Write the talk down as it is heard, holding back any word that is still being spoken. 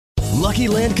Lucky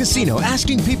Land Casino,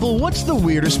 asking people, what's the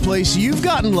weirdest place you've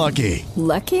gotten lucky?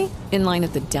 Lucky? In line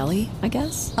at the deli, I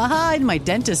guess? Aha, in my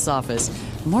dentist's office.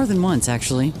 More than once,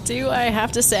 actually. Do I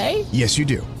have to say? Yes, you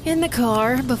do. In the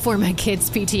car before my kids'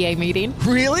 PTA meeting.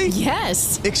 Really?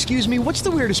 Yes. Excuse me, what's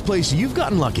the weirdest place you've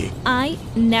gotten lucky? I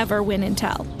never win and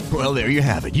tell. Well, there you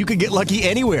have it. You can get lucky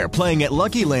anywhere, playing at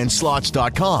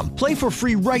LuckyLandSlots.com. Play for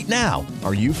free right now.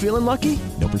 Are you feeling lucky?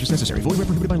 No purchase necessary. Void where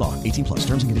prohibited by law. 18 plus.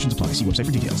 Terms and conditions apply. See website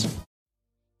for details.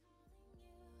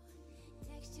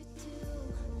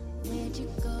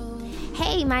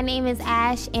 Hey, my name is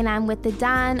Ash, and I'm with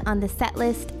Adán on the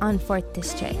SetList on 4th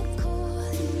District.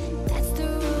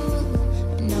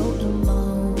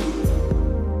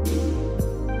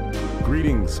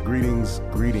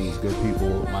 Greetings, good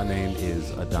people. My name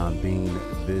is Adan Bean.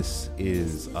 This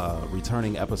is a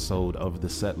returning episode of the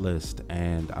SetList,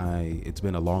 and it's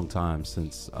been a long time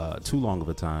since, too long of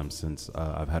a time since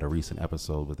I've had a recent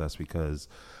episode, but that's because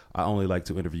I only like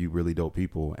to interview really dope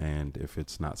people, and if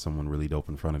it's not someone really dope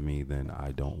in front of me, then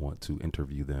I don't want to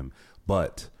interview them.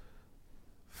 But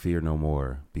fear no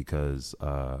more, because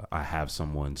I have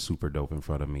someone super dope in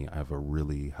front of me. I have a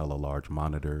really hella large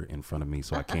monitor in front of me,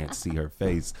 so I can't see her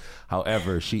face.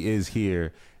 However, she is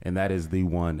here, and that is the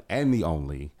one and the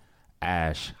only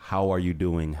Ash. How are you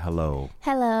doing? Hello.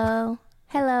 Hello,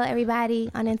 everybody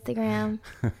on Instagram.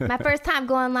 My first time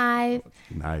going live.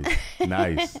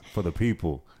 Nice for the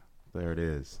people. There it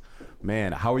is.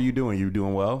 Man, how are you doing? You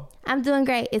doing well? I'm doing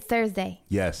great. It's Thursday.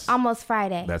 Yes. Almost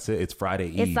Friday. That's it. It's Friday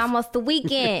Eve. It's almost the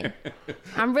weekend.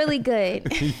 I'm really good.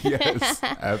 Yes,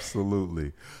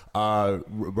 absolutely.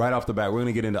 Right off the bat, we're going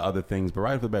to get into other things, but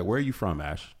right off the bat, where are you from,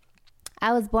 Ash?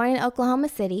 I was born in Oklahoma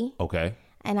City. Okay.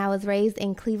 And I was raised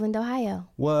in Cleveland, Ohio.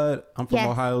 What? I'm from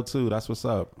Ohio, too. That's what's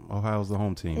up. Ohio's the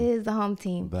home team. It is the home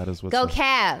team. That is what's Go up.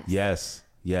 Cavs.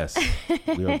 Yes.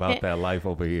 We're about that life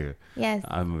over here. Yes.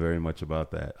 I'm very much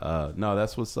about that. No,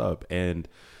 that's what's up. And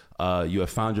you have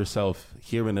found yourself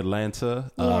here in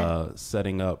Atlanta,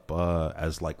 setting up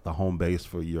as like the home base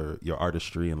for your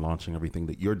artistry and launching everything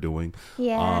that you're doing.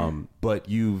 Yeah. But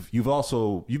you've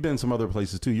been some other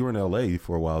places too. You were in LA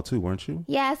for a while too, weren't you?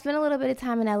 Yeah, I spent a little bit of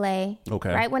time in LA.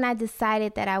 Okay. Right when I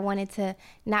decided that I wanted to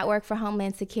not work for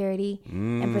Homeland Security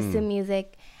and pursue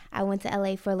music, I went to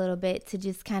LA for a little bit to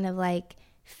just kind of like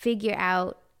figure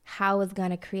out how I was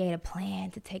going to create a plan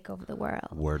to take over the world.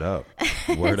 Word up.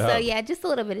 So yeah, just a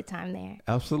little bit of time there.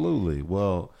 Absolutely.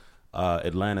 Well,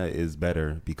 Atlanta is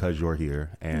better because you're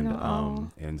here, and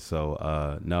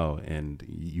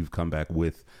you've come back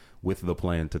with the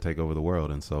plan to take over the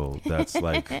world, and so that's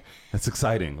like that's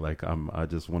exciting. Like I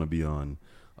just want to be on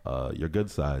your good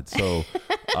side. So,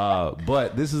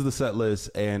 but this is the set list,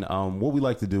 and what we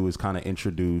like to do is kind of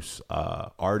introduce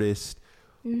artists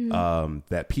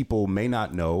that people may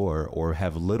not know or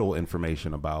have little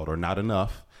information about or not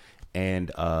enough,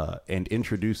 and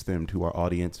introduce them to our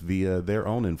audience via their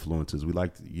own influences. We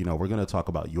like to, we're going to talk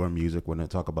about your music. We're going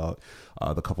to talk about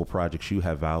the couple projects you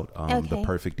have out, the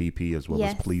Perfect EP as well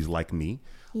as Please Like Me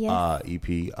EP.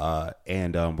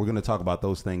 And we're going to talk about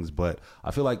those things. But I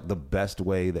feel like the best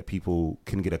way that people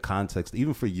can get a context,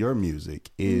 even for your music,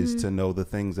 is to know the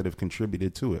things that have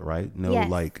contributed to it, right?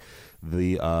 Like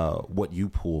the what you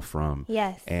pull from.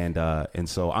 Yes. And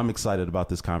so I'm excited about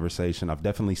this conversation. I've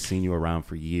definitely seen you around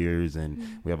for years, and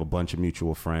we have a bunch of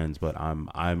mutual friends, but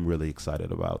I'm really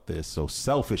excited about this. So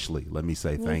selfishly, let me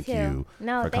say thank you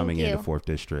for coming into 4th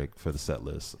District for the set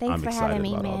list. Thanks I'm for excited having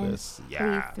me, about man. all this.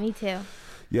 Yeah. Please, me too.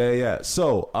 Yeah.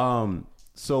 So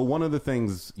one of the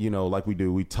things, like we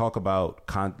do, we talk about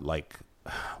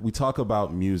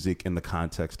music in the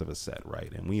context of a set,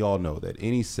 right? And we all know that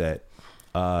any set,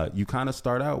 you kind of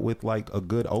start out with like a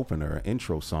good opener, an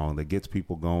intro song that gets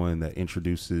people going, that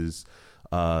introduces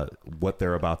what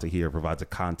they're about to hear, provides a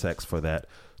context for that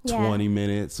 20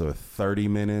 minutes or 30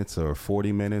 minutes or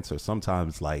 40 minutes or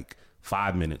sometimes like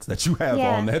 5 minutes that you have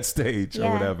on that stage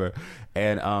or whatever.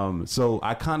 And so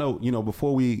I kind of,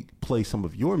 before we play some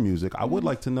of your music, I would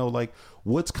like to know, like,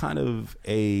 what's kind of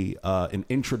an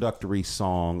introductory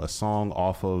song, a song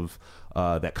off of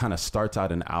that kind of starts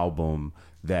out an album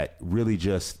that really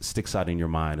just sticks out in your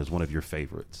mind as one of your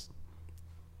favorites?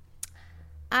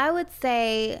 I would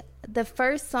say the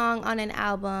first song on an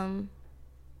album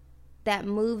that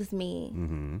moves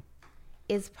me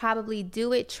is probably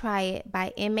Do It, Try It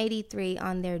by M83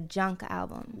 on their Junk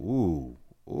album. Ooh.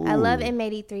 I love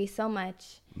M83 so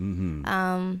much.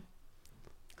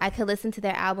 I could listen to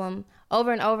their album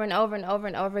over and over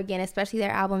and over again, especially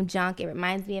their album Junk. It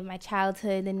reminds me of my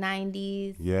childhood, the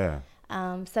 90s. Yeah.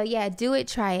 So yeah, do it,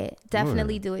 try it.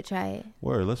 Definitely do it, try it.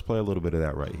 Word. Let's play a little bit of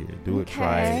that right here. Do it,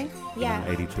 try it. Yeah.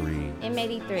 M83.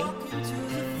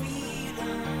 M83.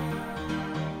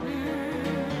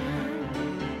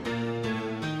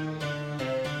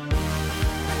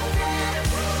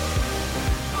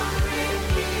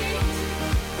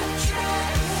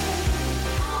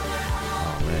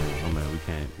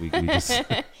 We just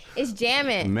it's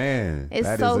jamming. Man, it's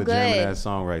that so is a good. jamming ass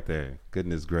song right there.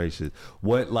 Goodness gracious.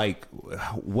 What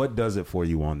does it for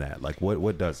you on that? Like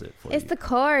what does it for you? It's the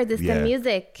chords, it's the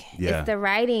music, it's the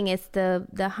writing, it's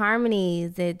the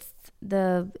harmonies, it's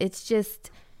just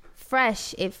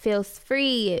fresh. It feels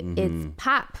free. It's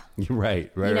pop.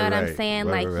 Right. You know what I'm saying?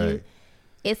 Right.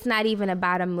 It's not even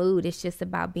about a mood. It's just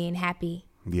about being happy.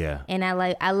 Yeah. And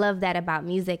I love that about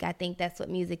music. I think that's what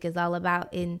music is all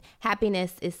about. And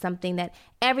happiness is something that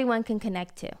everyone can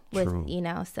connect to with, True.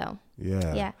 So.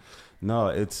 Yeah. Yeah. No,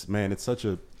 it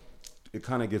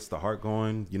kind of gets the heart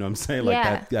going, you know what I'm saying?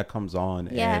 Like that comes on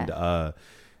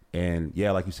and yeah,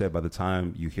 like you said, by the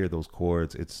time you hear those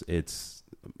chords, it's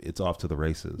off to the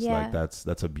races. Yeah. Like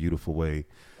that's a beautiful way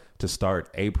to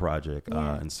start a project.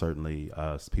 And certainly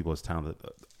people as talented,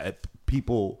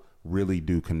 people really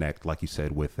do connect, like you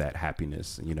said, with that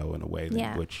happiness, in a way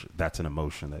which that's an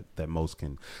emotion that most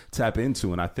can tap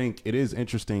into. And I think it is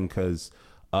interesting because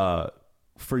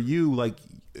for you, like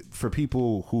for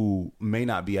people who may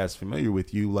not be as familiar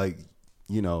with you, like,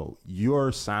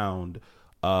 your sound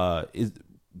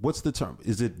what's the term?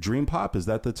 Is it dream pop? Is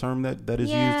that the term that is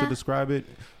used to describe it?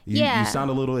 You sound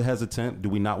a little hesitant. Do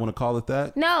we not want to call it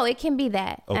that? No, it can be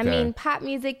that. Okay. I mean, pop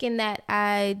music in that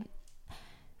I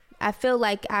feel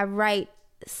like I write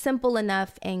simple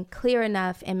enough and clear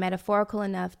enough and metaphorical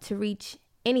enough to reach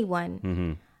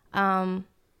anyone. That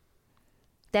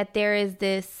there is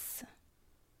this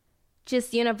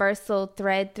just universal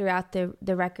thread throughout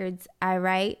the records I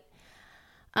write.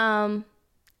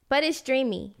 But it's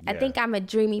dreamy. I think I'm a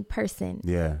dreamy person.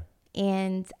 Yeah.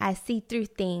 And I see through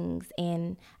things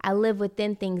and I live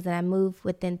within things and I move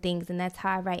within things. And that's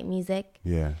how I write music.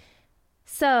 Yeah.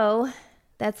 So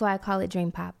that's why I call it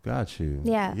dream pop. Got you.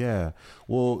 Yeah. Yeah.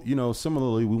 Well,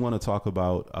 similarly, we want to talk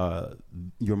about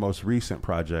your most recent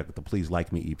project, the Please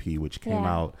Like Me EP, which came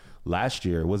out last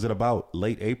year. Was it about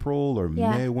late April or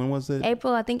May? When was it?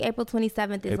 April. I think April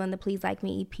 27th is when the Please Like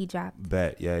Me EP dropped.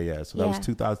 Bet. Yeah. So that was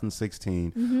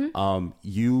 2016.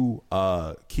 You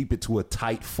keep it to a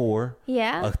tight 4.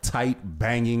 Yeah. A tight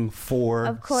banging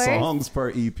 4 songs per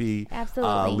EP.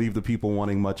 Absolutely. Leave the people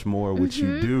wanting much more, which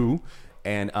you do.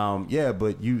 And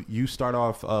but you start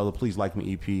off the Please Like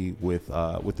Me EP with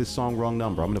this song Wrong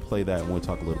Number. I'm gonna play that and we'll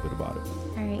talk a little bit about it.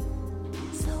 All right.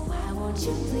 So why won't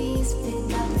you please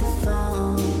pick up the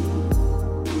phone?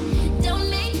 Don't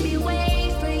make me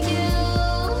wait for you.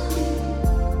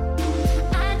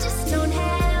 I just don't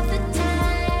have the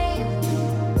time.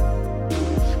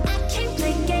 I can't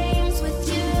play games with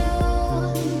you.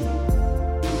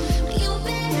 You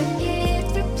better hit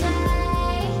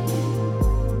reply.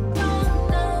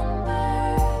 Wrong number.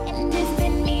 And if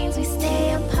it means we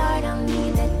stay apart, I'll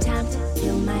need the time to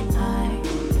feel my heart.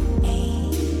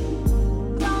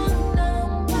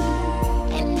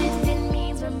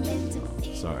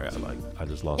 Sorry, I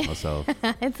just lost myself.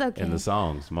 It's okay. In the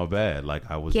songs. My bad.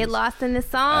 Like I was lost in the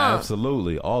song.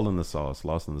 Absolutely. All in the sauce.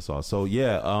 Lost in the sauce. So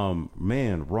yeah,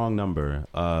 man, Wrong Number.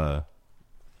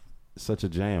 Such a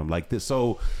jam. Like this.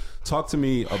 So talk to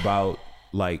me about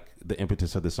like the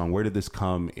impetus of this song. Where did this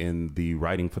come in the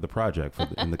writing for the project,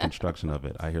 in the construction of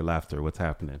it? I hear laughter. What's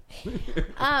happening?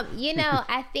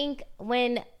 I think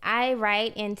when I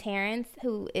write, and Terrence,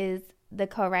 who is the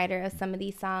co-writer of some of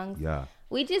these songs,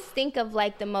 we just think of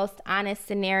like the most honest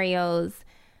scenarios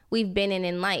we've been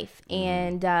in life.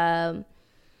 And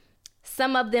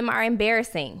some of them are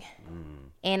embarrassing.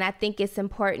 And I think it's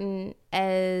important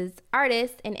as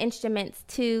artists and instruments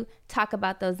to talk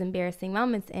about those embarrassing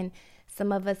moments. And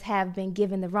some of us have been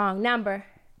given the wrong number,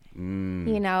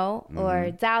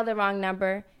 or dial the wrong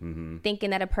number, thinking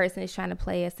that a person is trying to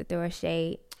play us to throw a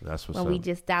shade. That's what's when up. we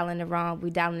just dialing the wrong. We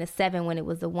dialing a 7 when it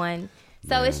was a 1.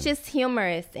 So it's just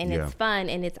humorous and it's fun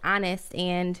and it's honest,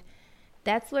 and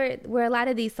that's where a lot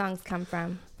of these songs come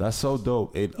from. That's so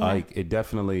dope. It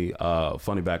definitely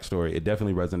funny backstory. It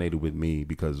definitely resonated with me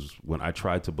because when I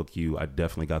tried to book you, I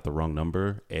definitely got the wrong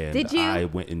number, and Did you? I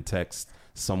went and text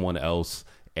someone else,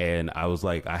 and I was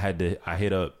like, I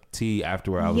hit up T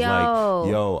afterward. I was like,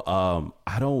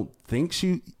 I don't think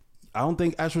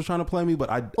Ash was trying to play me,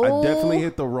 but I definitely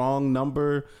hit the wrong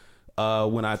number.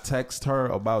 when I text her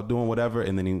about doing whatever,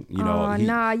 and then he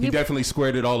you definitely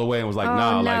squared it all the way and was like,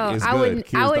 nah, no. like it's I good.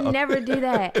 would, I would never do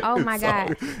that. Oh my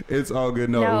God. It's all good.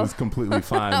 No, it was completely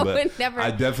fine. I But would never.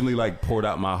 I definitely like poured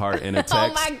out my heart in a text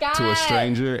Oh my God. to a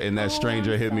stranger, and that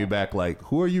stranger hit me back like,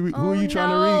 who are you trying to reach?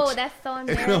 No, that's so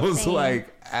embarrassing. And I was like,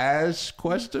 Ash ?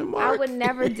 I would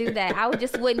never do that. I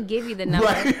just wouldn't give you the number.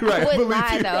 Right. I wouldn't Believe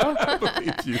lie you. though. I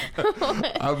believe you.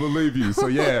 I believe you. So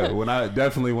yeah, when I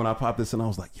popped this in, I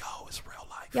was like, yo, it's real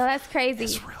life. Yo, that's crazy.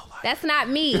 It's real life. That's not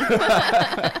me.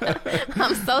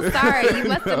 I'm so sorry. You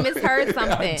must have misheard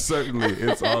something. Certainly,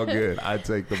 it's all good. I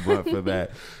take the brunt for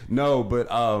that. No, but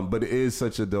it is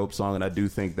such a dope song, and I do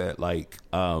think that like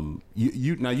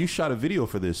you shot a video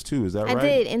for this too. Is that right? I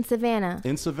did in Savannah.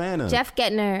 In Savannah. Jeff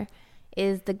Gettner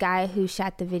is the guy who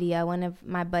shot the video. One of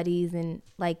my buddies, and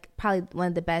like probably one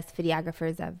of the best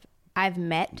videographers I've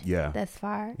met. Yeah. Thus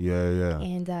far. Yeah.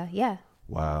 And yeah.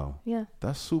 Wow. Yeah.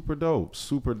 That's super dope.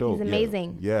 Super dope. He's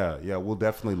amazing. Yeah. We'll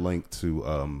definitely link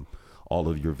to all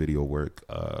of your video work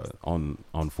on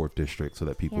 4th District so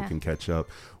that people can catch up.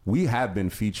 We have been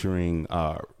featuring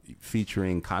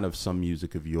kind of some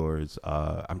music of yours.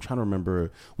 I'm trying to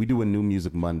remember. We do a New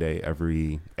Music Monday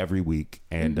every week,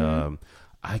 and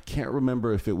I can't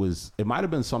remember if it might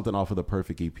have been something off of the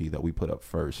Perfect EP that we put up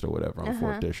first or whatever on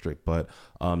 4th District, but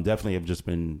definitely have just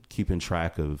been keeping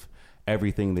track of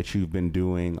everything that you've been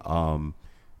doing.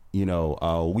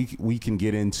 We can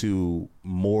get into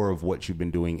more of what you've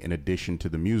been doing in addition to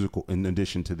the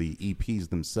EPs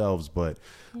themselves, but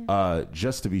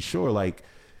just to be sure, like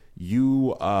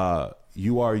you have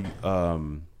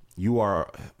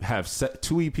set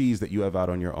 2 EPs that you have out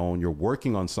on your own. You're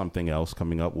working on something else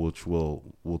coming up, which we'll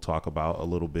talk about a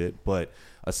little bit. But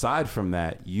aside from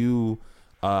that, you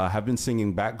have been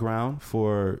singing background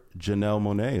for Janelle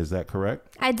Monáe. Is that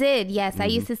correct? I did. Yes, I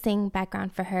used to sing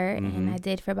background for her, and I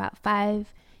did for about 5.5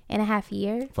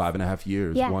 years. 5.5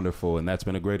 years. Yeah. Wonderful. And that's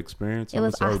been a great experience. It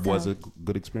was awesome. Was a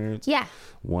good experience. Yeah.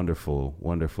 Wonderful.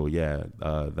 Yeah.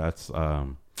 That's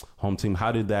Home Team.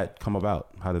 How did that come about?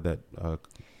 How did that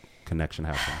connection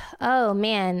happen? Oh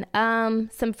man,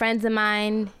 some friends of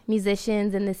mine,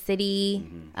 musicians in the city.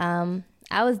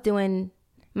 I was doing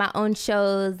my own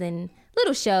shows and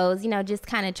little shows, just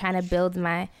kind of trying to build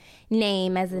my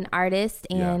name as an artist.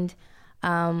 And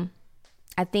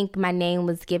I think my name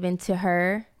was given to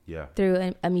her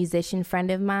through a musician friend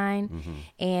of mine.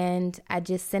 And I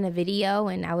just sent a video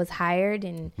and I was hired,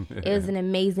 and it was an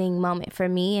amazing moment for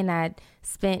me. And I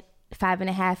spent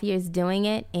 5.5 years doing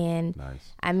it. And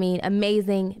I mean,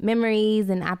 amazing memories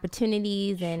and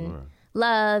opportunities and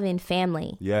love and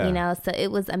family. So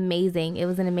it was amazing. It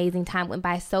was an amazing time. Went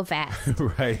by so fast.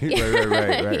 Right.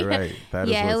 That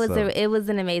is it was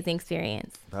an amazing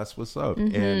experience. That's what's up.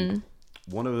 And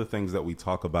one of the things that we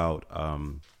talk about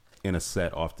in a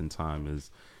set oftentimes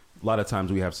is a lot of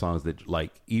times we have songs that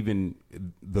like even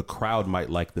the crowd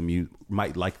might like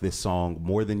this song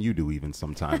more than you do even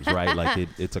sometimes, right? Like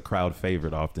it's a crowd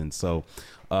favorite often. So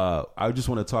I just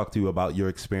want to talk to you about your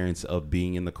experience of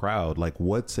being in the crowd. Like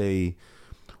what's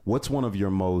one of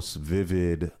your most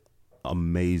vivid,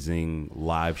 amazing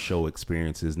live show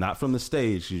experiences? Not from the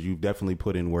stage, because you've definitely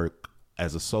put in work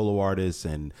as a solo artist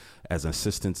and as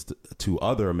assistants to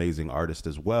other amazing artists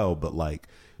as well. But like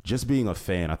just being a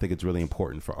fan, I think it's really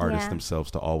important for artists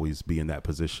themselves to always be in that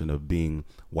position of being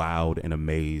wowed and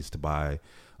amazed by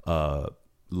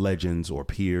legends or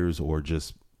peers or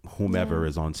just whomever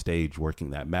is on stage working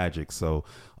that magic. So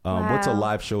what's a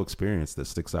live show experience that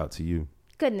sticks out to you?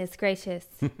 Goodness gracious.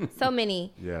 So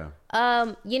many. Yeah.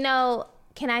 Can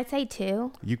I say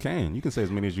 2? You can say as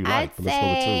many as you like. I'd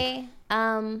say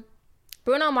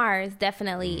Bruno Mars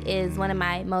definitely is one of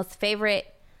my most favorite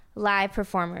live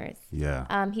performers.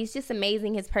 Yeah. He's just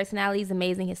amazing. His personality is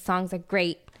amazing. His songs are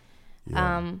great.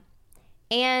 Yeah.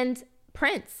 And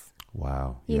Prince.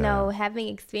 Wow. Having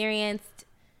experienced,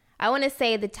 I want to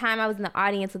say the time I was in the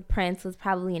audience with Prince was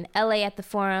probably in LA at the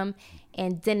Forum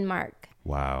and Denmark.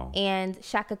 Wow. And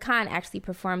Shaka Khan actually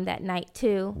performed that night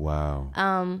too.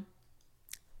 Wow.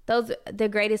 Those are the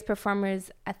greatest performers,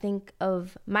 I think,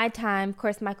 of my time. Of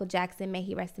course, Michael Jackson, may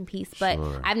he rest in peace. But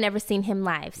I've never seen him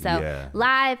live. So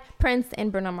live, Prince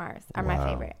and Bruno Mars are my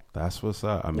favorite. That's what's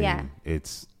up. I mean,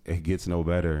 it gets no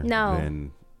better. No.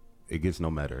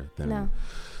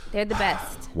 They're the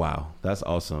best. Wow. That's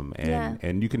awesome.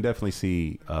 And you can definitely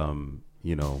see,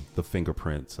 the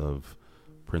fingerprints of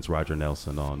Prince Roger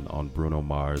Nelson on Bruno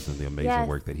Mars and the amazing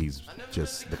work that he's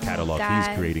just the catalog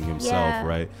he's creating himself,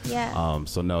 right? Yeah.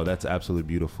 So no, that's absolutely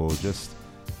beautiful.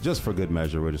 Just for good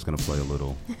measure, we're just gonna play a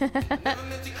little.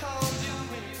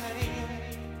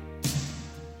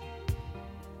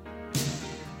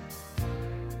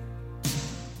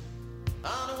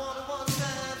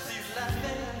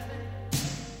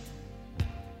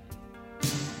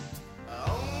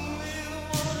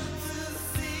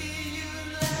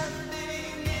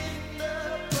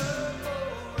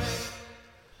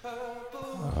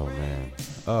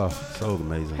 Oh, so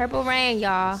amazing. Purple Rain,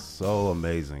 y'all. So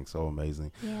amazing. So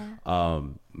amazing. Yeah.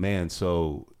 Man,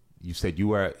 so you said you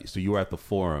were at the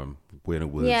Forum when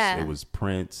it was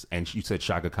Prince, and you said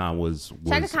Shaka Khan was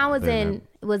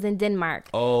in Denmark.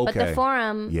 Oh, okay. But the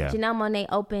Forum, Yeah. Janelle Monáe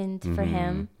opened for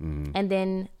him, and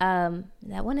then I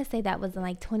want to say that was in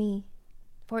like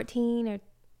 2014 or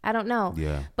I don't know.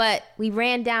 Yeah. But we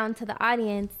ran down to the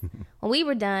audience when we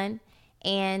were done,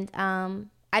 and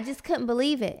I just couldn't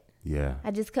believe it. Yeah. I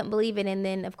just couldn't believe it. And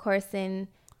then, of course, in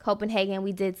Copenhagen,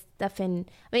 we did stuff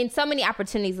so many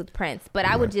opportunities with Prince. But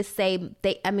I would just say,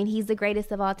 he's the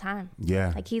greatest of all time.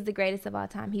 Yeah. Like, he's the greatest of all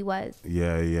time. He was.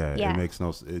 Yeah. It makes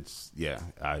no sense.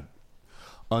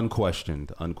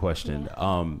 Unquestioned.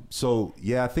 Yeah. So,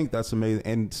 yeah, I think that's amazing.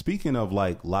 And speaking of,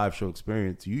 like, live show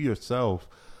experience, you yourself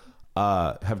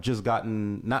have just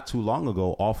gotten, not too long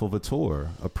ago, off of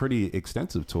a pretty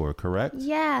extensive tour, correct?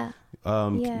 Yeah.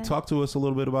 Talk to us a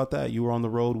little bit about that. You were on the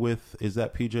road with, is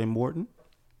that PJ Morton?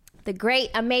 The great,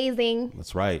 amazing.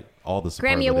 That's right. All the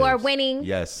Grammy superlatives. Award winning.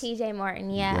 Yes. PJ Morton.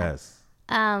 Yeah. Yes.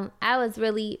 I was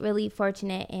really, really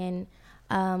fortunate and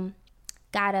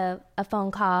got a phone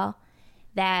call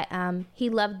that he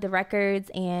loved the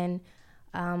records and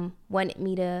wanted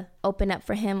me to open up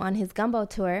for him on his Gumbo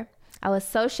tour. I was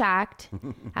so shocked.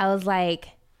 I was like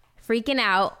freaking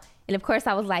out. And of course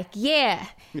I was like, yeah,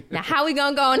 now how we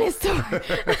gonna go on this tour?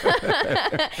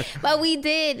 But we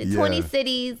did 20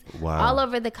 cities all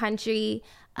over the country.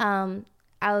 I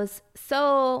was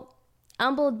so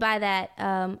humbled by that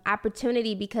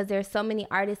opportunity because there's so many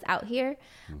artists out here.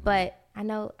 But I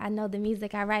know the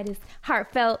music I write is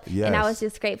heartfelt. Yes. And I was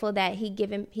just grateful that he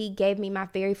gave me my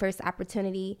very first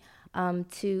opportunity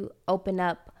to open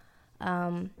up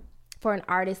for an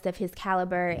artist of his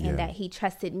caliber, and that he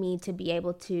trusted me to be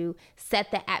able to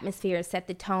set the atmosphere, set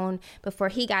the tone before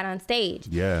he got on stage.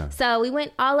 Yeah. So we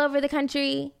went all over the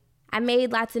country. I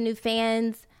made lots of new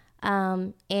fans,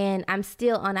 and I'm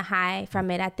still on a high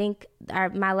from it. I think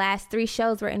my last 3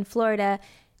 shows were in Florida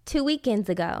 2 weekends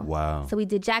ago. Wow. So we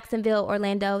did Jacksonville,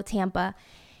 Orlando, Tampa.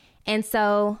 And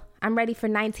so I'm ready for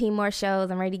 19 more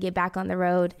shows. I'm ready to get back on the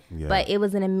road. Yeah. But it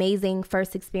was an amazing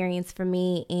first experience for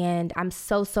me, and I'm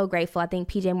so, so grateful. I think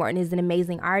PJ Morton is an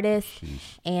amazing artist.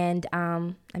 Sheesh.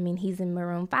 And he's in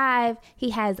Maroon 5. He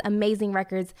has amazing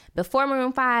records before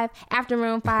Maroon 5, after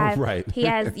Maroon 5. Right. He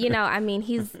has,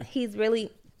 he's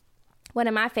really one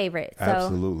of my favorites. So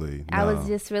absolutely. I was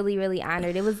just really, really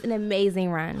honored. It was an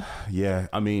amazing run. Yeah.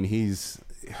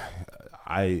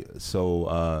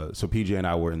 So PJ and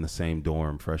I were in the same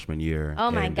dorm freshman year.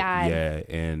 Oh my God. Yeah.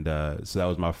 And so that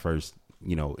was my first,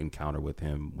 encounter with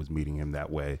him, was meeting him that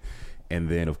way. And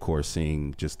then, of course,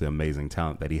 seeing just the amazing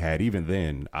talent that he had, even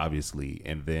then, obviously.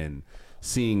 And then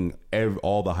seeing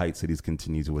all the heights that he's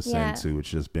continued to ascend to, it's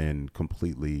just been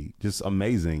completely just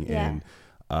amazing. Yeah.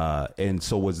 And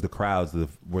so were the crowds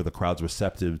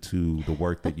receptive to the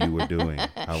work that you were doing?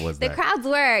 How was that? The crowds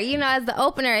were, as the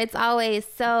opener, it's always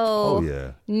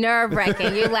so nerve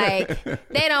wracking. You're like,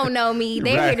 they don't know me.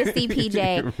 They're here to see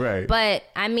PJ. Right. But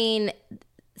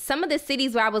some of the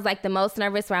cities where I was like the most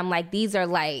nervous, where I'm like, these are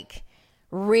like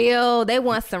real, they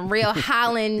want some real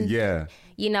Holland. Yeah.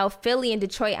 Philly and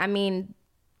Detroit.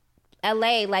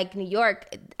 LA, like New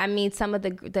York. Some of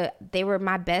they were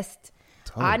my best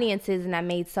audiences, and I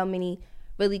made so many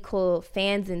really cool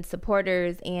fans and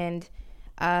supporters, and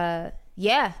they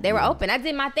were open. I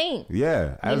did my thing.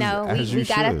 Yeah, we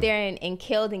got up there and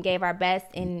killed and gave our best,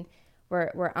 and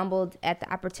were humbled at the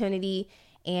opportunity,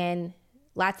 and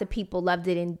lots of people loved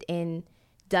it and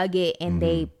dug it, and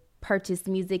they purchased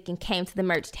music and came to the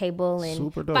merch table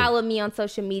and followed me on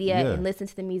social media and listened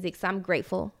to the music. So I'm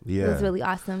grateful. Yeah. It was really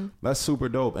awesome. That's super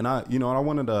dope. And I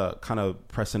wanted to kind of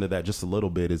press into that just a little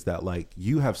bit, is that like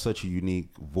you have such a unique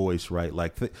voice, right?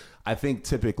 Like I think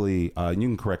typically, you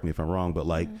can correct me if I'm wrong, but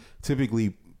like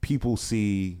typically people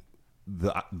see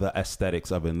the aesthetics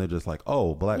of it and they're just like,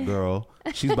 oh, black girl,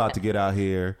 she's about to get out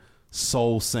here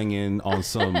soul singing on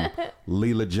some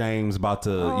Leela James, about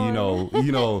to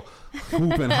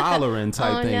hoop and hollering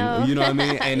type thing. No. You know what I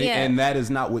mean? And and that is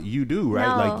not what you do, right?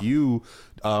 No. Like you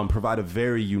provide a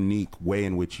very unique way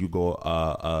in which you go.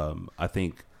 I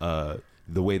think the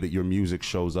way that your music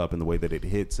shows up and the way that it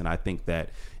hits, and I think that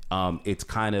it's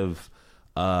kind of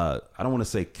I don't want to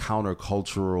say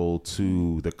countercultural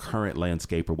to the current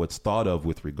landscape or what's thought of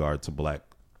with regard to black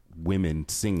women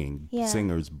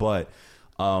singers, but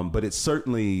it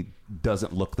certainly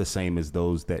doesn't look the same as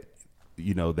those that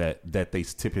that they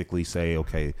typically say,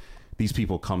 okay, these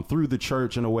people come through the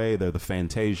church in a way, they're the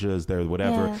Fantasias, they're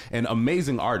whatever, and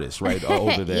amazing artists, right,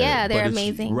 over there. Yeah, they're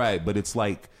amazing. Right, but it's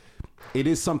like, it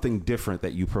is something different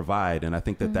that you provide, and I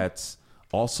think that that's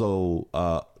also,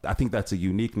 I think that's a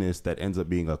uniqueness that ends up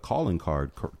being a calling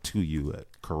card to you.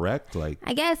 Correct? Like,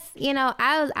 I guess, you know,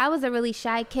 I was a really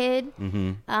shy kid.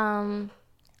 And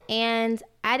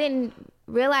I didn't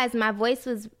realize my voice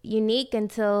was unique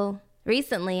until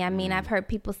recently. I mean, I've heard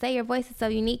people say your voice is so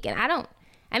unique, and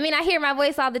I hear my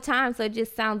voice all the time, so it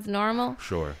just sounds normal.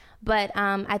 Sure. But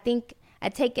I think I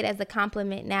take it as a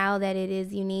compliment now that it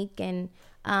is unique. And,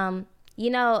 you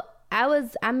know,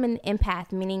 I'm an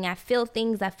empath, meaning I feel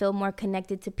things. I feel more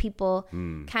connected to people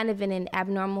kind of in an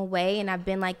abnormal way. And I've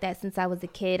been like that since I was a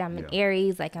kid. I'm an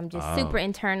Aries, like I'm just super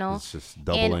internal. It's just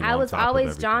doubling and I on was top of always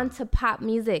everything. drawn to pop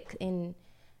music and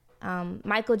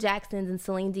Michael Jackson's and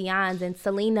Celine Dion's and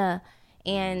Selena.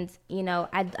 And, you know,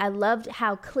 I loved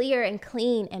how clear and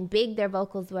clean and big their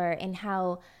vocals were, and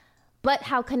how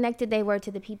connected they were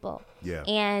to the people. Yeah.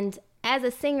 And as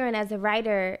a singer and as a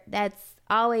writer, that's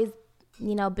always,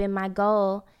 you know, been my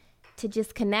goal, to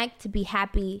just connect, to be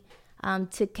happy,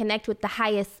 to connect with the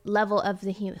highest level of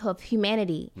of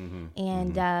humanity.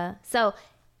 And so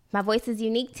my voice is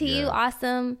unique to you.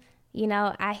 Awesome. You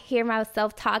know, I hear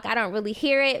myself talk. I don't really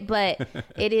hear it, but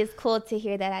it is cool to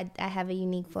hear that I have a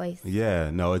unique voice. Yeah,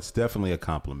 no, it's definitely a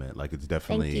compliment. Like, it's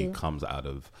definitely Thank you. comes out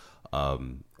of I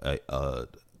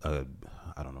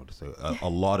don't know what to say, a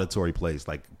laudatory place.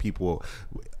 Like, people,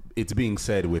 it's being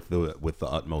said with the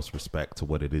utmost respect to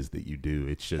what it is that you do.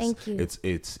 It's just, Thank you.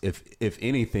 it's if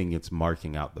anything, it's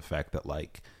marking out the fact that,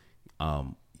 like,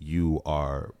 you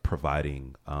are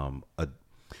providing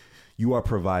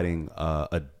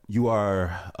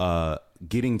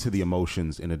getting to the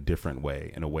emotions in a different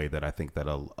way, in a way that I think that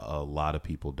a lot of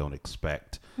people don't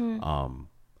expect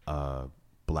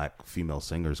Black female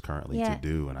singers currently to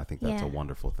do, and I think that's a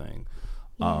wonderful thing.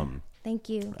 Thank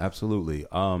you. Absolutely.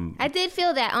 I did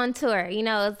feel that on tour. You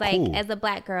know, it's like, Cool. as a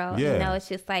Black girl, Yeah. you know, it's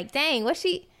just like, dang,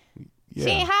 she Yeah.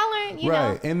 ain't hollering, you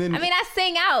Right. know. And then, I mean, I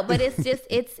sing out, but it's just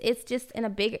it's just in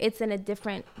a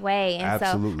different way. And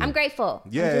Absolutely. so I'm grateful.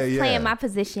 Yeah, I'm just yeah. playing my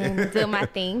position, doing my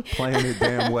thing. playing it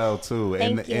damn well too.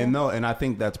 Thank you. And I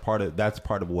think that's part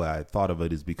of what I thought of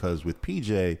it, is because with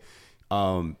PJ,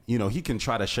 you know, he can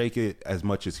try to shake it as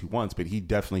much as he wants, but he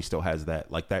definitely still has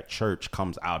that church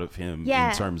comes out of him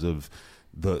in terms of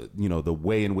the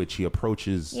way in which he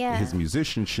approaches his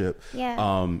musicianship.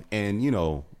 Yeah. And, you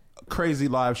know, crazy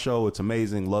live show. It's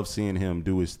amazing. Love seeing him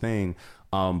do his thing.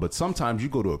 But sometimes you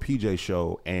go to a PJ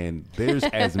show and there's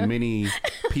as many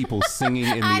people singing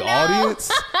in the audience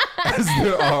as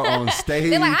there are on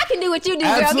stage. They're like, I can do what you do, girl.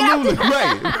 Absolutely. Get out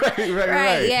Right.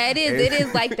 Right. Yeah, it is. It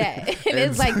is like that. It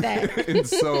is like that. And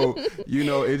so, you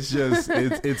know, it's just,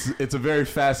 it's a very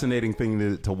fascinating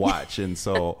thing to watch. And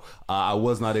so I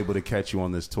was not able to catch you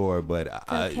on this tour, but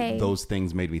those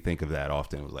things made me think of that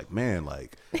often. It was like, man,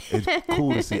 like, it's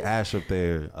cool to see Ash up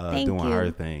there doing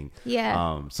her thing.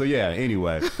 Yeah. So yeah, anyway.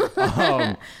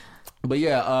 But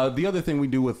yeah, the other thing we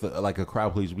do with like a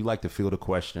crowd please, we like to field a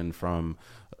question from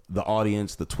the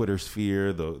audience, the Twitter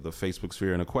sphere, the Facebook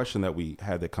sphere. And a question that we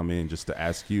had that come in just to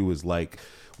ask you is like,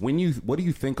 what do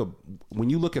you think of when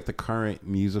you look at the current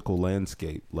musical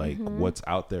landscape, like what's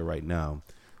out there right now,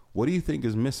 what do you think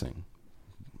is missing?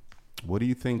 What do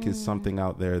you think is something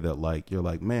out there that, like, you're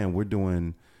like, man,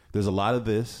 there's a lot of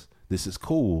this is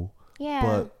cool. Yeah.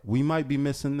 But we might be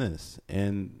missing this,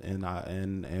 and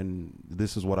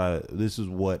this is what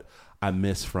I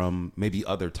miss from maybe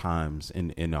other times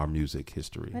in our music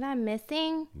history. What I'm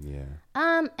missing? Yeah.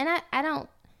 And I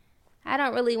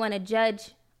don't really want to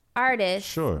judge artists.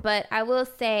 Sure. But I will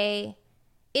say,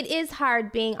 it is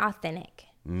hard being authentic.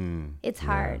 It's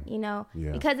hard, you know,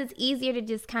 because it's easier to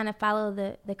just kind of follow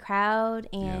the crowd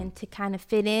and to kind of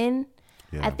fit in.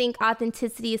 Yeah. I think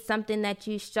authenticity is something that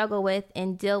you struggle with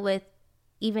and deal with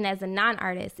even as a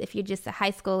non-artist. If you're just a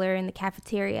high schooler in the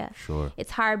cafeteria, sure,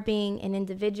 it's hard being an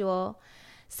individual.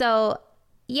 So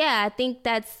yeah, I think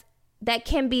that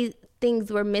can be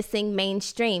things we're missing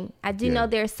mainstream. I do know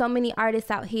there are so many artists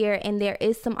out here, and there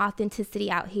is some authenticity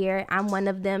out here. I'm one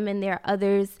of them, and there are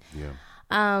others.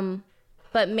 Yeah.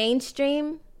 But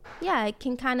mainstream, yeah, it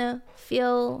can kind of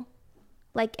feel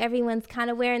like everyone's kind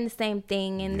of wearing the same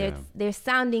thing, and they're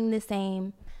sounding the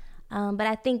same. But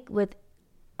I think with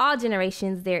all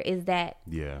generations, there is that,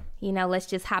 you know, let's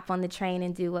just hop on the train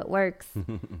and do what works.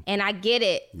 And I get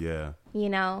it. Yeah. You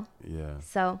know? Yeah.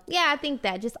 So, yeah, I think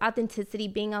that just authenticity,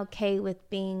 being okay with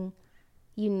being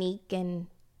unique and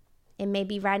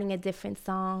maybe writing a different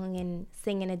song and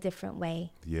singing a different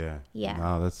way. Yeah. Yeah.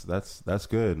 No, that's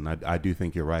good. And I do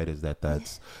think you're right, is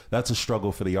that's a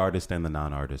struggle for the artist and the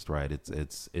non-artist, right?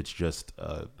 It's just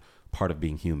part of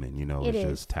being human, you know. It's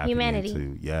just tapping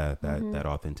into that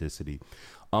authenticity.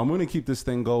 I'm going to keep this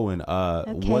thing going.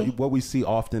 What we see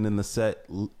often in the set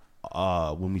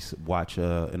when we watch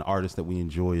an artist that we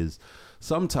enjoy is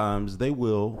sometimes they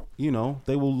will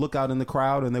look out in the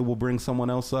crowd and they will bring someone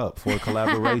else up for a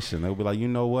collaboration. They'll be like, you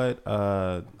know what,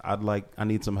 I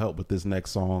need some help with this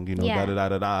next song, da da da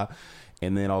da da.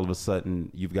 And then all of a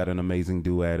sudden you've got an amazing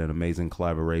duet, an amazing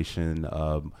collaboration,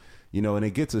 and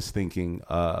it gets us thinking,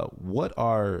 what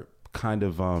are kind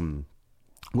of,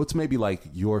 what's maybe like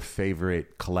your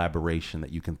favorite collaboration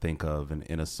that you can think of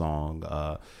in a song,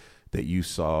 that you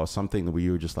saw, something where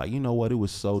you were just like, you know what, it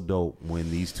was so dope when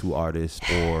these two artists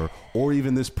or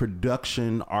even this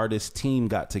production artist team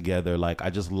got together. Like I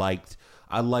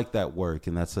liked that work,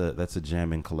 and that's a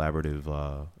jamming collaborative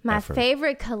My effort.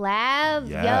 favorite collab,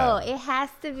 it has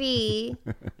to be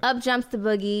Up Jumps the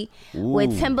Boogie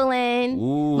with Timbaland,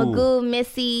 Magoo,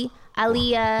 Missy,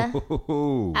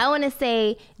 Aaliyah. I want to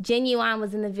say Genuine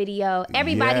was in the video.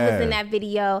 Everybody was in that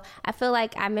video. I feel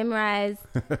like I memorized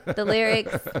the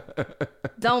lyrics.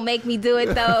 Don't make me do it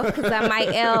though, because I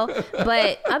might L.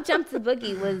 But Up Jumps the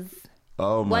Boogie was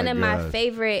one of my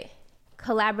favorite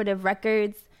collaborative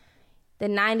records. The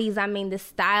 90s, I mean, the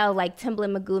style, like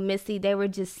Timbaland, Magoo, Missy, they were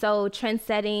just so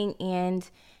trend-setting. And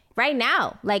right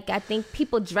now, like, I think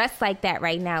people dress like that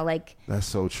right now. Like, that's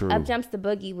so true. Up Jumps the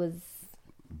Boogie was...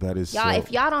 That is y'all,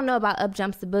 if y'all don't know about Up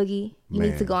Jumps the Boogie, you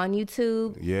need to go on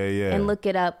YouTube and look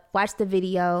it up. Watch the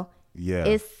video.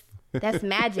 Yeah. That's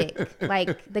magic.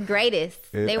 Like, the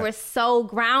greatest. They were so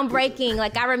groundbreaking.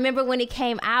 Like, I remember when it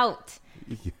came out.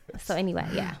 Yes. So anyway,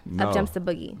 Up Jumps the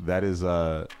Boogie. That is...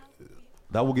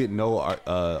 that will get no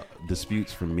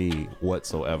disputes from me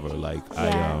whatsoever. Like,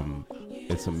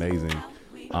 it's amazing.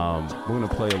 We're gonna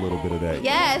play a little bit of that.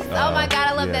 Yes. Oh my God,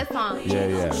 I love that song.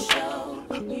 Yeah.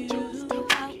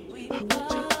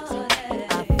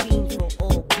 I fiend for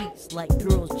all beats like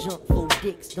girls jump for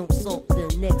dicks. Don't salt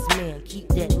the next man. Keep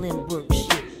that Lindbergh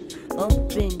shit. Up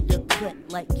in the cut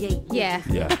like gay. Yeah.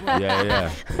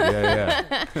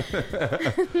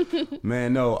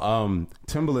 Man, no,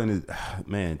 Timbaland,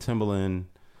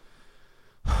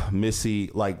 Missy,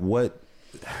 like what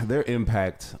their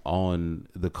impact on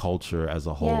the culture as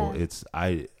a whole, it's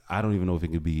I don't even know if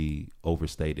it could be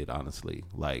overstated, honestly.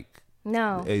 Like,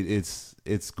 no, it's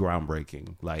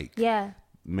groundbreaking. Like,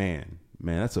 man,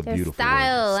 that's a beautiful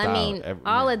style. I mean,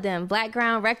 all of them.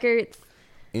 Blackground Records.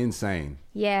 Insane.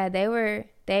 Yeah, they were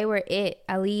it.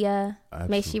 Aaliyah,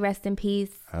 may she rest in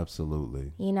peace.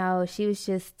 Absolutely. She was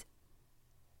just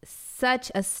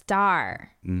such a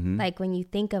star. Mm-hmm. Like, when you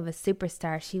think of a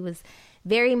superstar, she was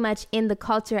very much in the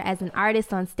culture as an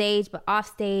artist on stage, but off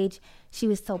stage, she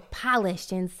was so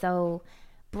polished and so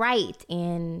bright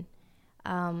and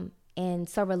so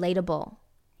relatable.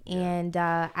 Yeah. And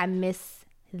I miss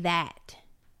that.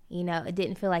 It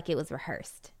didn't feel like it was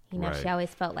rehearsed. She always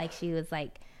felt like she was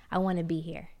like, I want to be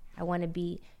here. I want to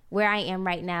be where I am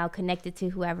right now, connected to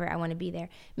whoever. I want to be there.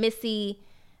 Missy,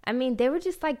 I mean, they were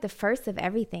just like the first of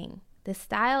everything. The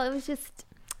style, it was just,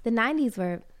 the 90s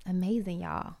were amazing,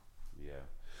 y'all. Yeah.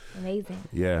 Amazing.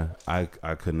 Yeah, I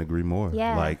couldn't agree more.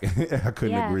 Yeah. Like, I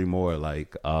couldn't agree more.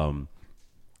 Like,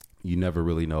 you never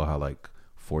really know how, like,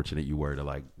 fortunate you were to,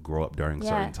 like, grow up during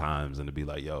certain times and to be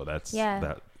like, yo, that's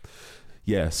that.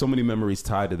 Yeah, so many memories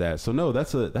tied to that. So no,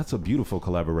 that's a beautiful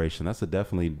collaboration. That's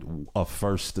definitely a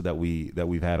first that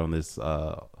we've had on this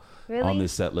on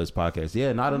this SetList podcast.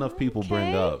 Yeah, not enough people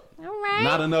bring up. All right.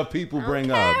 Not enough people bring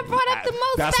up. I brought up the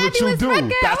most that's what you do.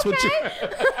 Record. That's what you.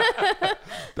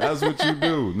 That's what you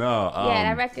do. No.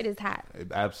 That record is hot.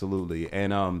 Absolutely,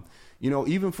 and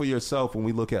even for yourself, when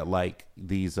we look at like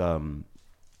these, when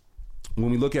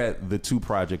we look at the two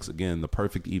projects again, the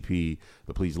Perfect EP,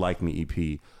 the Please Like Me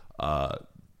EP.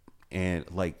 And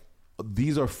like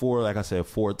these are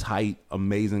four tight,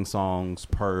 amazing songs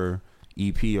per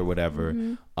EP or whatever.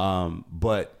 Mm-hmm.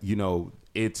 But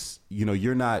it's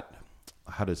you're not,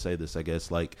 how to say this, I guess,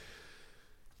 like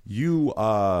you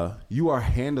are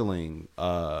handling,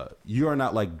 you are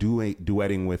not like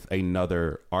duetting with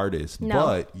another artist,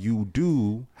 but you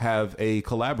do have a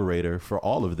collaborator for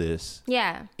all of this.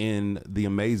 Yeah. In the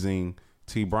amazing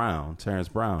Terrence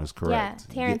Brown is correct.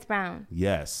 Yeah, Terrence Brown.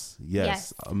 Yes.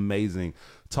 Amazing.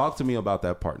 Talk to me about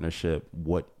that partnership.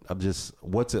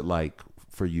 What's it like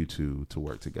for you two to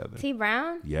work together? T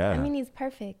Brown? Yeah. I mean, he's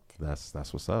perfect. That's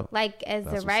what's up. Like, as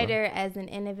a writer, as an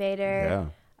innovator.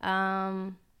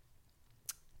 Yeah.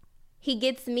 He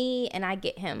gets me and I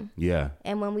get him. Yeah.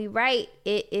 And when we write,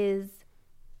 it's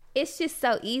just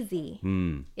so easy.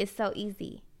 It's so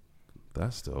easy.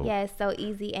 That's dope. Yeah, it's so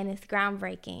easy and it's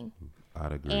groundbreaking.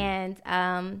 I'd agree. And,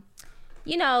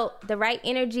 the right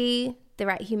energy, the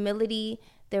right humility,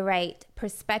 the right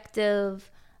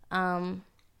perspective,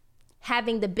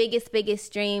 having the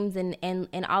biggest dreams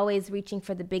and always reaching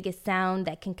for the biggest sound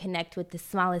that can connect with the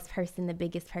smallest person, the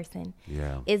biggest person,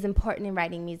 is important in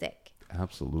writing music.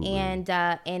 Absolutely.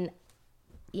 And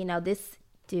you know, this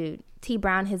dude T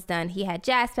Brown he had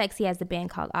Jazzpex. He has a band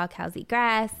called OutKast Eat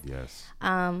Grass. Yes.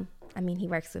 I mean, he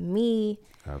works with me.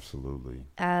 Absolutely.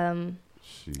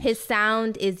 His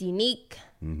sound is unique.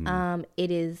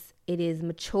 It is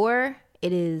mature.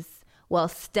 It is well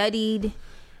studied.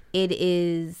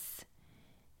 He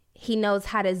knows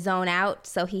how to zone out,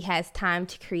 so he has time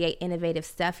to create innovative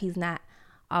stuff. He's not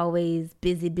always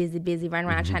busy, running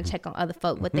around trying to check on other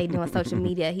folk, what they do on social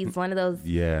media. He's one of those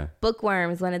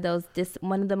bookworms, one of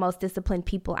the most disciplined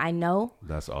people I know.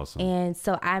 That's awesome. And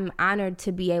so I'm honored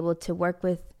to be able to work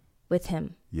with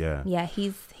him. Yeah,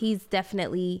 he's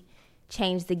definitely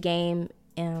changed the game,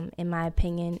 in my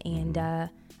opinion, and I'm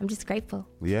just grateful.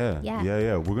 Yeah.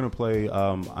 We're gonna play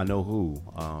I Know Who.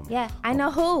 I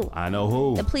Know Who. I Know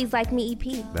Who. The Please Like Me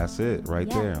EP. That's it right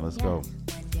there. Let's go.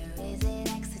 Is it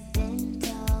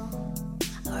accidental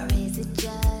or is it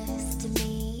just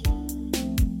me?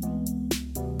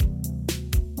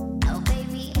 Oh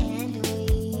baby, and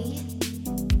we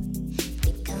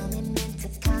keep coming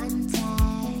into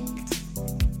contact,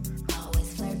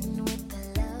 always flirting with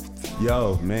the love tag.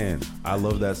 Yo, man, I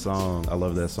love that song.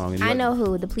 And I Know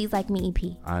Who, the Please Like Me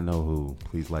EP. I Know Who,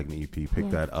 Please Like Me EP. Pick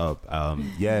that up.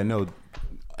 No,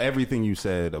 everything you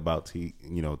said about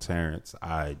Terrence,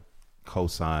 I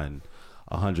co-sign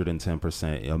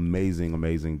 110%.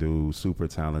 Amazing dude, super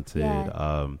talented.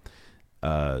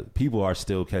 People are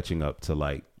still catching up to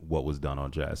like what was done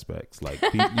on Jazzpex, like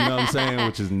you know what I'm saying,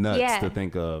 which is nuts to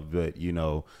think of. But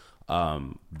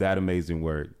that amazing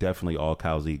work, definitely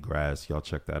OutKast Eat Grass. Y'all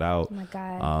check that out. Oh my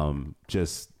God.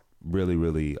 Just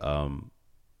really,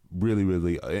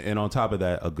 and on top of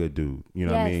that, a good dude. You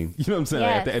know what I mean? You know what I'm saying?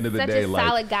 At the end of the day, a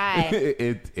solid guy.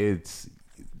 it's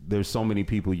there's so many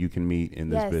people you can meet in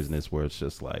this business where it's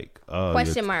just like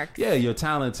question marks. Yeah, you're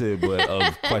talented, but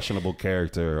of questionable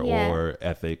character or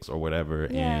ethics or whatever,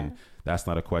 and that's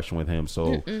not a question with him.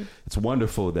 So it's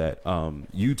wonderful that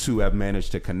you two have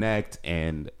managed to connect,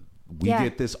 and we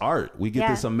get this art. We get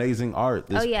this amazing art.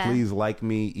 This Please Like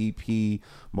Me EP.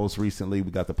 Most recently,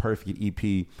 we got the Perfect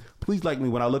EP. Please Like Me.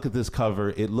 When I look at this cover,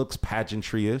 it looks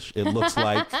pageantry-ish. It looks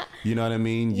like, you know what I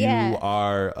mean? You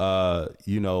are,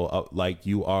 like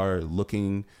you are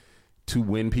looking to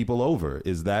win people over.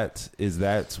 Is that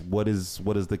what is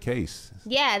the case?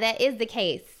 Yeah, that is the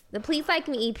case. The Please Like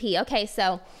Me EP. Okay,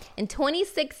 so in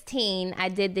 2016, I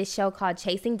did this show called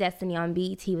Chasing Destiny on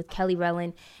BET with Kelly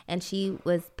Rowland, and she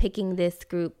was picking this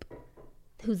group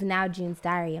who's now June's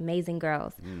Diary, amazing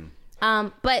girls.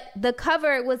 But the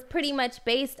cover was pretty much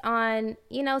based on,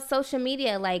 social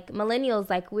media, like millennials,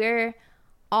 like we're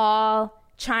all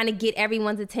trying to get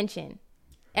everyone's attention.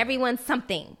 Everyone's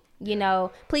something.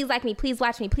 Please like me, please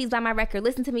watch me, please buy my record,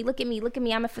 listen to me, look at me,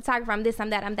 I'm a photographer, I'm this, I'm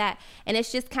that, I'm that. And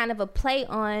it's just kind of a play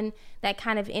on that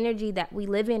kind of energy that we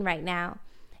live in right now.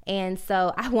 And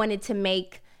so I wanted to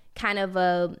make kind of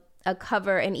a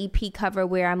cover, an EP cover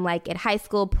where I'm like at high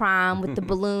school prom with the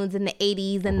balloons in the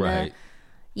 80s and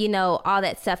all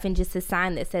that stuff, and just a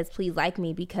sign that says please like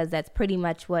me, because that's pretty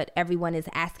much what everyone is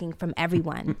asking from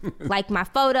everyone. Like my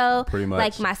photo,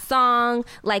 like my song,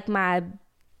 like my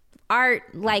art,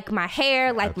 like my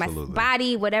hair, like my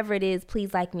body, whatever it is,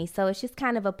 please like me. So it's just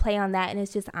kind of a play on that, and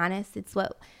it's just honest. It's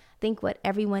what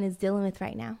everyone is dealing with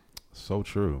right now. So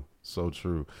true.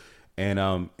 And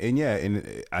I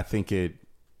think the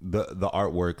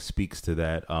artwork speaks to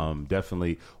that.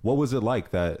 Definitely. What was it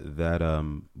like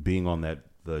that being on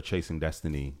the Chasing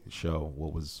Destiny show?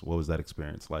 What was that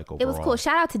experience like overall? It was cool.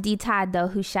 Shout out to D Todd though,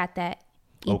 who shot that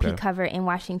EP cover in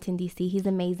Washington, D.C. He's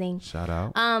amazing. Shout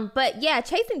out. But yeah,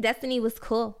 Chasing Destiny was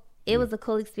cool. It was a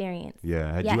cool experience.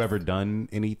 Yeah. Had you ever done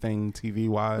anything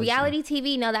TV-wise? Reality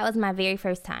TV? No, that was my very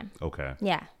first time. Okay.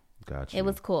 Yeah. Gotcha. It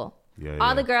was cool. Yeah.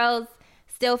 All the girls,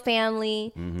 still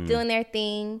family, doing their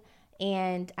thing.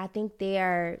 And I think they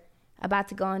are about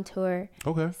to go on tour.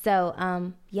 Okay. So,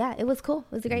 it was cool.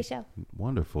 It was a great show.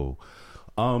 Wonderful.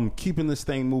 Keeping this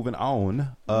thing moving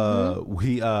on,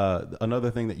 we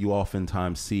another thing that you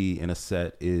oftentimes see in a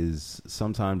set is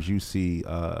sometimes you see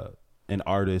an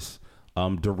artist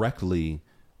directly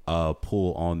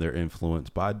pull on their influence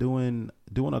by doing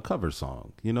a cover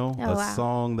song,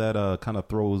 song that kind of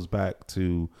throws back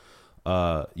to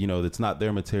you know, it's not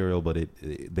their material, but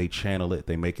they channel it,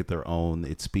 they make it their own.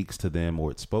 It speaks to them,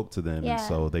 or it spoke to them, and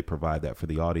so they provide that for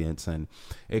the audience. And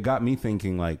it got me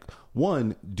thinking, like,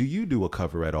 one, do you do a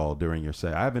cover at all during your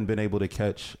set? I haven't been able to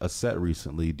catch a set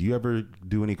recently. Do you ever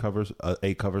do any covers,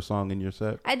 a cover song in your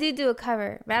set? I do a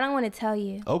cover, but I don't want to tell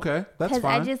you. Okay, that's fine. Because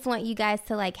I just want you guys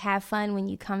to like have fun when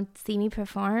you come see me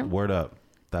perform. Word up.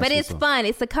 But it's fun.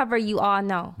 It's a cover you all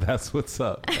know. That's what's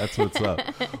up. That's what's up.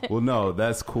 Well, no,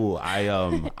 that's cool.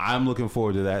 I'm looking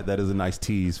forward to that. That is a nice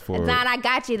tease for. Adán, I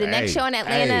got you. The next show in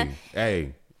Atlanta.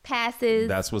 Hey. Passes.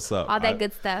 That's what's up. All that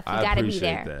good stuff. You got to be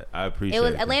there. That. I appreciate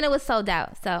it. Atlanta was sold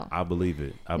out. So I believe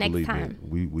it. Next time.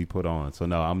 We put on. So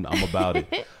no, I'm about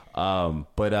it.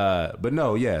 But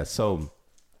no, yeah. So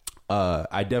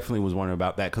I definitely was wondering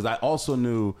about that, because I also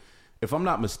knew, if I'm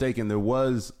not mistaken, there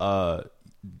was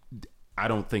I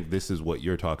don't think this is what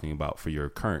you're talking about for your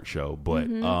current show, but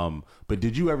but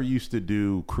did you ever used to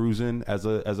do Cruisin' as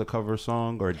a cover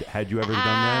song, or had you ever done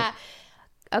that?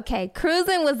 Okay,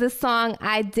 Cruisin' was the song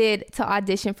I did to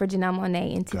audition for Janelle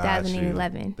Monáe in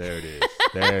 2011. There it is.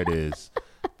 There it is.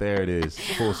 There it is.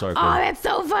 Full circle. Oh, that's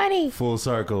so funny. Full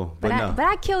circle. But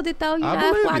I killed it though. You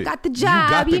know, believe I it. got the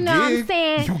job. You know what I'm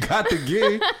saying? You got the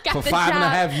gig for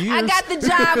 5.5 years. I got the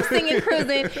job singing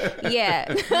Cruisin'. Yeah.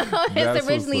 It's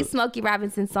originally a Smokey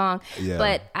Robinson song. Yeah.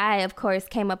 But I, of course,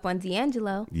 came up on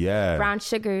D'Angelo. Yeah. Brown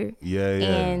Sugar. Yeah.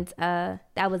 And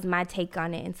that was my take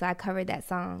on it. And so I covered that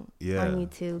song on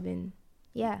YouTube. And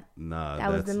yeah.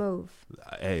 That was the move.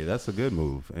 Hey, that's a good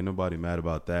move. Ain't nobody mad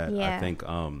about that. Yeah.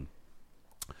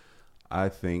 I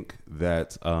think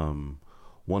that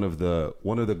one of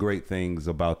the great things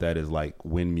about that is like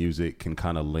when music can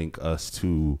kind of link us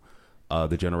to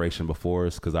the generation before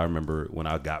us. Because I remember when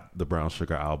I got the Brown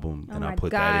Sugar album and I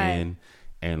put that in,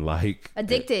 and like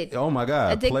Addicted. Oh my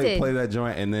God, Addicted. play that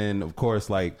joint, and then of course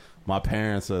like my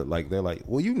parents are like, they're like,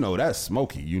 well, you know, that's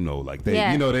Smokey, you know, like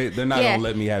they, you know, they're not gonna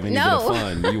let me have any bit of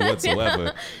fun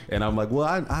whatsoever. And I'm like,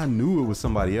 well, I knew it was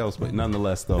somebody else, but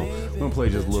nonetheless, though, I'm gonna play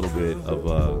just a little bit of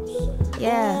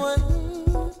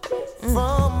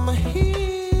from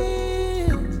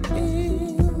here.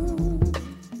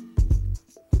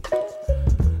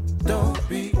 Don't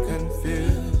be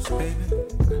confused, baby.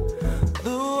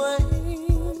 The way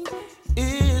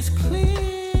is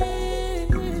clear,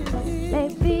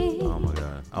 baby. Oh my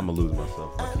God, I'm gonna lose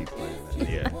myself if I keep playing that.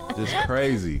 Yeah, just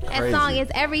crazy. That song is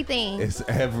everything. It's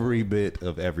every bit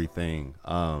of everything.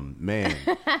 Man.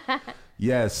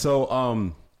 Yeah,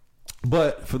 so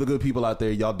but for the good people out there,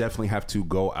 y'all definitely have to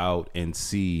go out and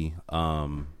see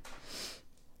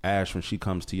Ash when she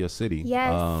comes to your city.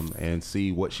 Yes. And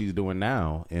see what she's doing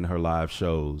now in her live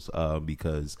shows,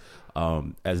 because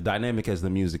as dynamic as the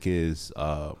music is,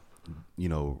 you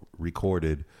know,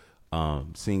 recorded,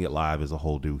 seeing it live is a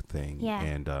whole new thing. Yeah.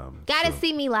 And gotta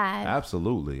see me live.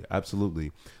 Absolutely.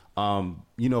 You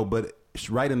know, but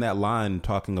right in that line,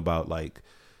 talking about like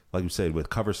you said, with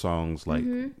cover songs, like,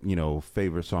 you know,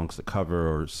 favorite songs to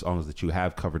cover or songs that you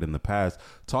have covered in the past.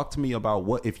 Talk to me about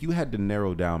what, if you had to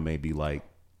narrow down maybe like,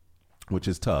 which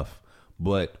is tough,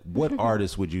 but what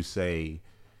artist would you say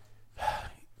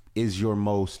is your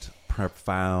most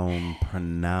profound,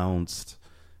 pronounced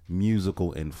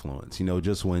musical influence? You know,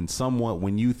 just when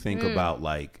you think about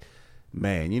like,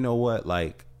 man, you know what,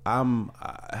 like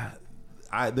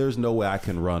there's no way I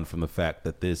can run from the fact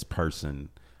that this person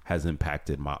has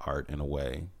impacted my art in a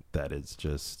way that is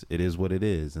just, it is what it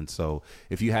is. And so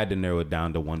if you had to narrow it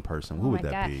down to one person, who would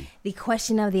that be? The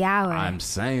question of the hour. I'm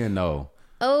saying though.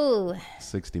 Oh,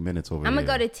 60 minutes over I'm here.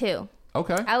 gonna go to two.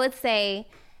 Okay. I would say,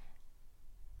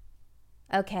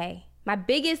 okay, my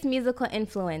biggest musical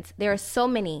influence, there are so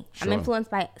many. Sure. I'm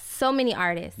influenced by so many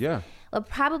artists. Yeah. Would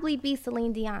probably be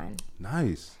Celine Dion.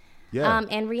 Nice. Yeah.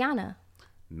 And Rihanna.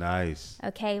 Nice.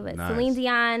 Okay, but Nice. Celine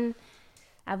Dion,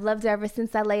 I've loved her ever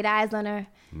since I laid eyes on her,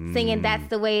 singing That's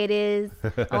the Way It Is.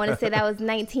 I want to say that was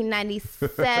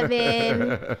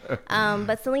 1997.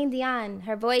 But Celine Dion,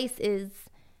 her voice is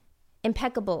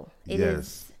impeccable. It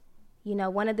is, you know,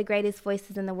 one of the greatest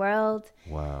voices in the world.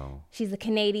 Wow. She's a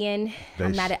Canadian.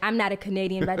 I'm not a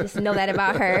Canadian, but I just know that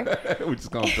about her. We're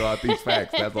just going to throw out these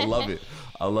facts. I love it.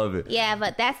 I love it. Yeah,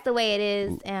 but That's the Way It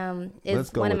Is.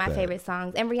 Is one of my favorite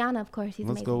songs. And Rihanna, of course,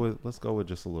 let's amazing. Let's go with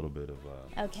just a little bit of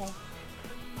Okay.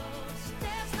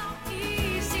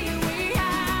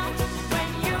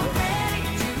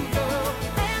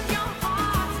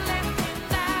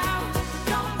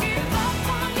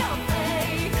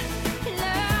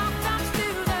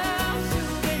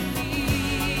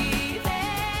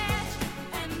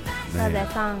 Love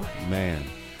that song. Man.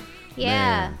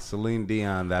 Yeah. Man, Celine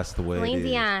Dion, that's the way Celine it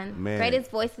is. Dion, Man.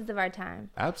 greatest voices of our time.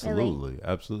 Absolutely, Really.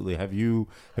 absolutely. Have you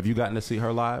gotten to see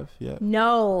her live yet?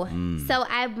 No. So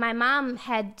my mom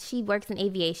she works in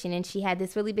aviation, and she had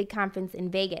this really big conference in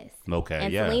Vegas. Okay,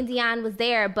 and yeah. Celine Dion was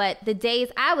there, but the days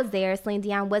I was there, Celine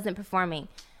Dion wasn't performing.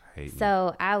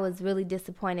 So I was really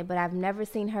disappointed, but I've never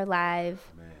seen her live.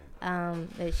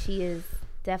 But she is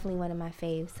definitely one of my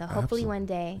faves. So hopefully one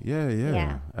day.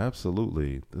 Yeah.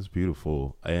 Absolutely. That's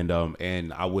beautiful. And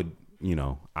I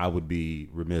would be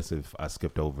remiss if I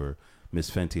skipped over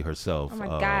Miss Fenty herself. Oh my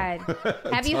God.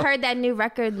 Have you heard that new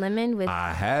record Lemon with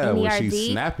I have. When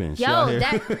she's snapping. Yo,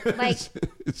 that like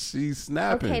she's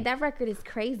snapping. Okay, that record is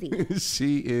crazy.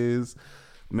 She is,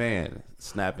 man,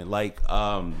 snapping. Like,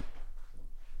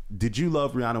 did you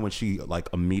love Rihanna when she like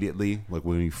immediately, like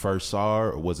when you first saw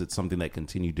her, or was it something that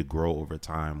continued to grow over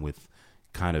time with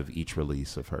kind of each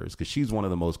release of hers? Because she's one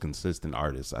of the most consistent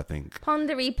artists, I think. On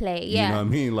the replay, yeah. You know what I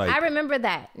mean? Like, I remember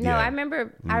that. No, yeah.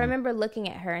 I remember looking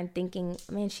at her and thinking,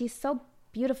 man, she's so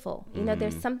beautiful. You know,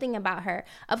 there's something about her.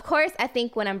 Of course, I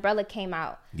think when Umbrella came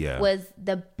out was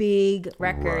the big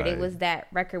record. Right. It was that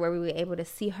record where we were able to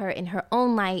see her in her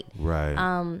own light.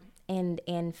 Right.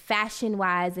 And fashion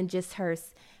wise, and just her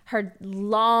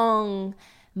long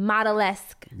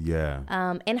model-esque. Yeah.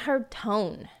 And her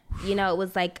tone. You know, it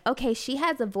was like, okay, she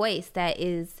has a voice that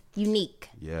is unique.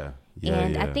 Yeah.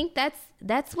 And I think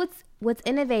that's what's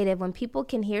innovative, when people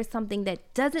can hear something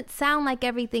that doesn't sound like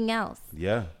everything else.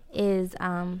 Yeah. Is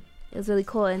it was really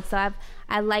cool. And so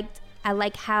I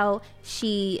like how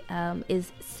she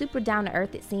is super down to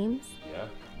earth, it seems.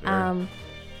 Yeah.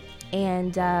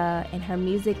 And her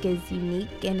music is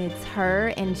unique, and it's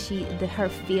her, and her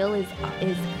feel is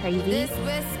crazy.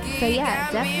 So yeah,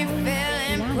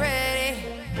 definitely.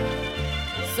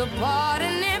 So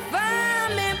pardon if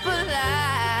I'm impolite.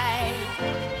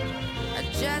 I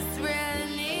just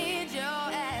really need your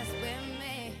ass with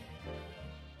me.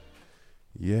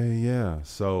 Yeah.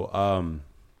 So,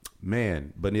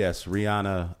 man, but yes,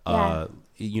 Rihanna,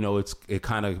 you know, it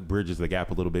kind of bridges the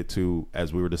gap a little bit too,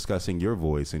 as we were discussing your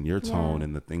voice and your tone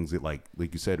and the things that, like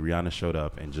you said, Rihanna showed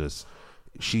up and just,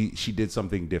 she did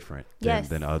something different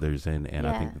than others. And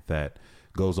I think that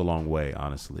goes a long way,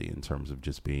 honestly, in terms of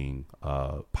just being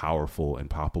powerful and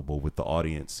palpable with the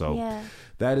audience. So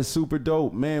that is super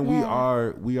dope, man. We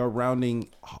are rounding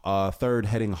third,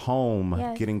 heading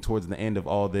home, getting towards the end of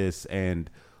all this. And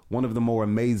one of the more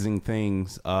amazing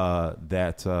things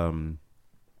that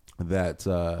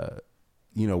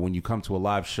you know, when you come to a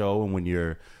live show and when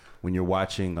you're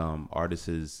watching artists,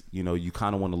 is, you know, you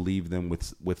kind of want to leave them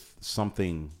with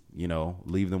something, you know,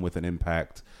 leave them with an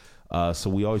impact. So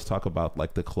we always talk about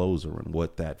like the closer and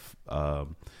what that,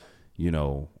 you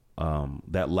know,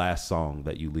 that last song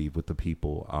that you leave with the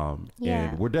people.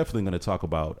 And we're definitely going to talk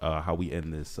about how we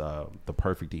end this, the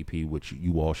Perfect EP, which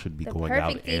you all should be going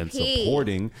out and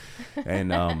supporting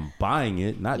and buying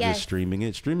it, not just streaming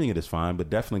it. Streaming it is fine, but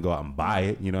definitely go out and buy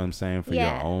it. You know what I'm saying? For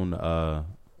your own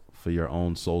for your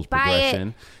own soul's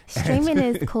progression. Streaming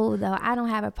is cool though. I don't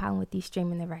have a problem with you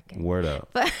streaming the record. Word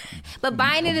up. But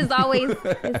buying it is always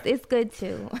it's good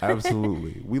too.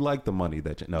 Absolutely. We like the money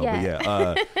that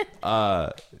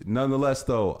but nonetheless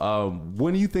though,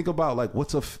 when you think about like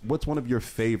what's one of your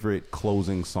favorite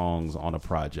closing songs on a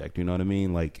project? You know what I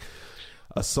mean? Like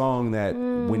a song that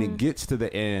when it gets to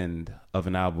the end of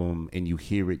an album and you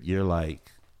hear it, you're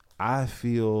like, I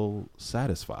feel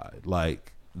satisfied.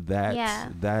 Like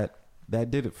that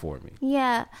did it for me.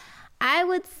 Yeah. I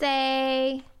would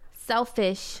say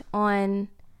Selfish on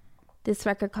this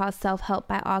record called Self-Help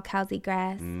by OutKast.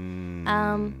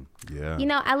 You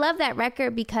know, I love that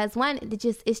record because one,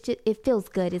 it feels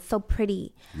good. It's so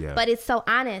pretty. Yeah. But it's so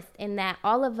honest in that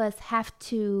all of us have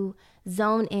to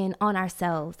zone in on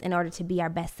ourselves in order to be our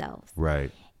best selves.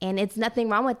 Right. And it's nothing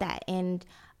wrong with that. And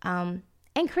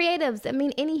creatives, I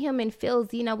mean, any human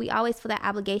feels, you know, we always feel that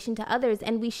obligation to others,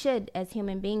 and we should as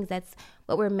human beings. That's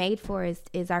what we're made for,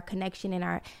 is our connection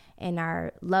and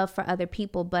our love for other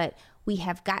people. But we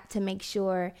have got to make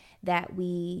sure that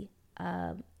we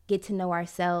get to know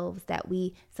ourselves, that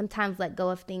we sometimes let go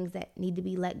of things that need to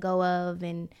be let go of,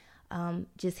 and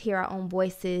just hear our own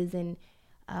voices and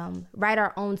write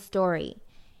our own story.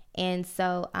 And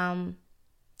so,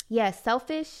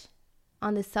 Selfish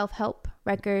on the Self-Help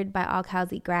record by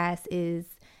OutKast is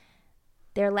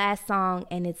their last song,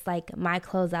 and it's like my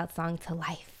closeout song to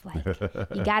life. Like,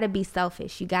 you got to be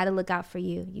selfish. You got to look out for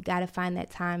you. You got to find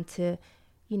that time to,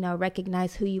 you know,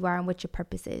 recognize who you are and what your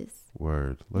purpose is.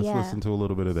 Word. Let's listen to a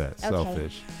little bit of that. Okay.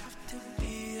 Selfish.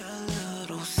 Be a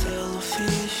little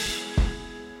selfish.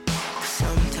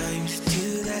 Sometimes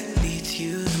do that leads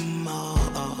you the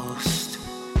most.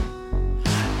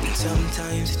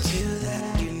 times till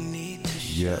that you need to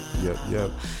shine.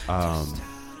 Yep.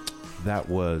 That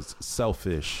was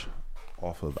Selfish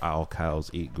off of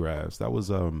OutKast Eat Grass. That was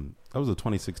a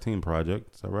 2016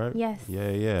 project. Is that right? Yes. Yeah.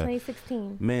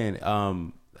 2016.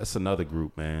 Man, that's another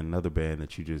group, man. Another band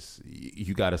that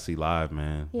you got to see live,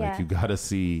 man. Yeah. Like you got to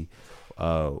see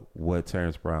what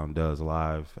Terrence Brown does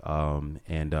live.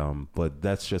 But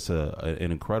that's just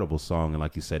an incredible song, and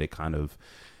like you said, it kind of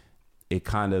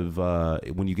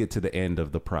when you get to the end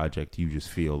of the project, you just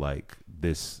feel like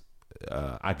this.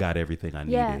 I got everything I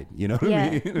needed. You know what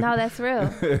I mean? No, that's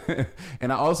real.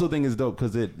 And I also think it's dope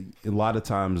because a lot of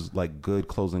times, like good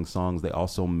closing songs, they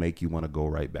also make you want to go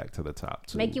right back to the top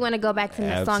too. Make you want to go back to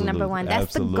the song number one. That's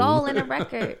Absolutely. the goal in a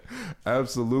record.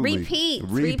 Absolutely.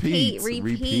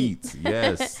 Repeat.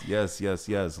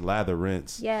 Yes. Lather,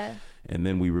 rinse. Yeah. And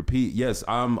then we repeat. Yes,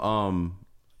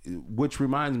 which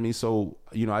reminds me, so,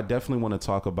 I definitely want to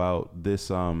talk about this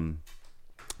song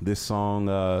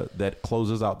that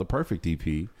closes out the Perfect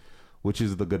EP, which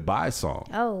is the Goodbye song.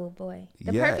 Oh boy.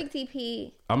 The Yeah. Perfect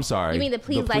EP. I'm sorry. You mean the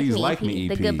Please Like Me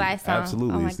EP, the Goodbye song.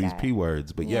 Absolutely. Oh my It's these God. P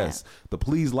words. But Yeah. yes, the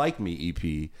Please Like Me EP,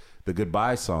 the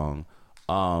Goodbye song.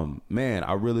 Man,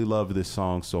 I really love this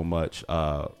song so much.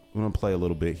 I'm going to play a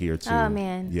little bit here too. Oh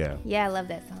man. Yeah. Yeah, I love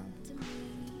that song.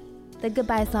 The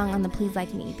Goodbye song on the Please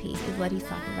Like Me EP is what he's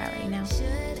talking about right now.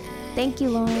 Thank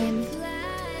you, Lauren.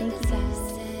 Thank you guys.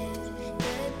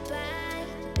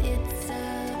 It's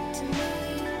up to me.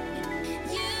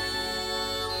 You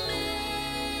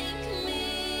make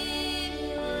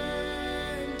me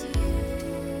want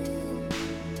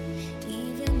you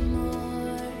even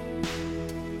more.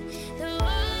 Though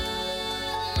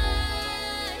all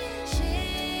my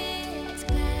shit's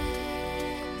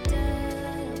packed up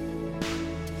at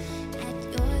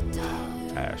your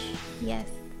door. Ash. Yes.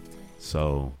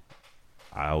 So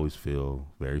I always feel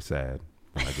very sad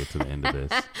when I get to the end of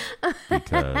this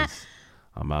because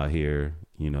I'm out here,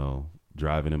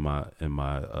 driving in my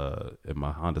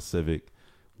Honda Civic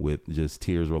with just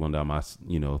tears rolling down my,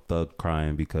 thug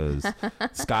crying because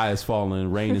sky is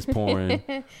falling, rain is pouring,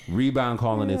 rebound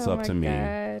calling, it's Oh up my to me.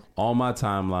 God. On my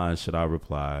timeline, should I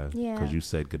reply? Yeah. Because you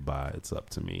said goodbye, it's up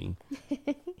to me.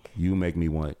 You make me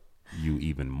want you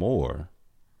even more.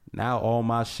 Now all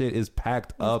my shit is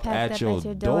packed up at your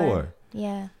door.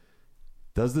 Yeah.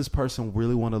 Does this person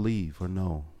really want to leave or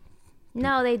no?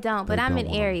 No, they don't. But They I'm don't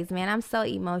in wanna- Aries, man. I'm so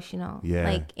emotional. Yeah.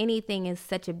 Like anything is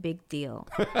such a big deal.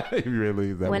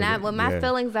 Really? When my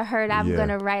feelings are hurt, I'm Yeah.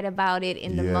 gonna write about it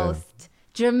in the Yeah. most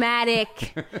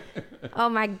dramatic. Oh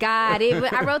my God!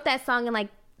 I wrote that song in like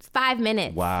 5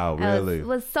 minutes. Wow, I really?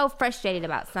 was so frustrated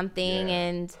about something,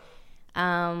 Yeah.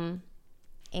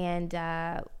 and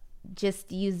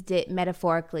just used it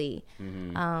metaphorically.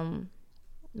 Mm-hmm.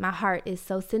 My heart is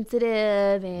so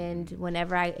sensitive, and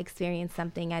whenever I experience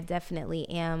something, I definitely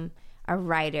am a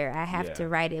writer. I have to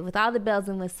write it with all the bells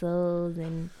and whistles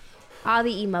and all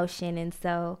the emotion, and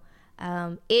so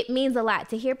it means a lot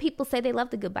to hear people say they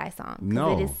love the Goodbye song. 'Cause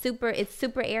No. it's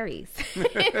super Aries.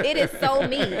 It is so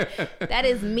me. That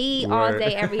is me all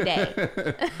day, every day.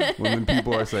 When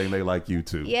people are saying they like you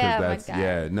too. 'Cause Yeah, my that's, God.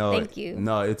 yeah, no, Thank you.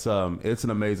 No, it's an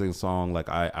amazing song. Like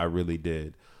I really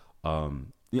did.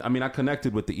 I mean, I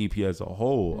connected with the EP as a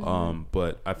whole, Mm-hmm.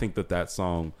 but I think that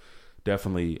song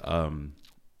definitely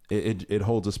it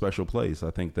holds a special place. I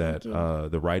think that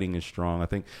the writing is strong. I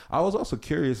think I was also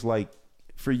curious, like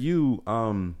for you,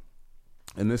 and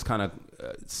this kind of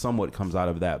somewhat comes out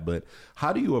of that, but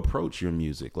how do you approach your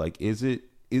music? Like, is it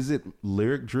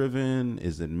lyric driven?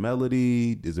 Is it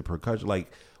melody? Is it percussion?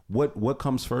 Like, what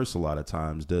comes first? A lot of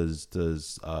times, does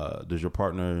your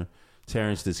partner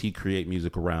Terrence, does he create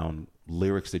music around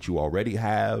lyrics that you already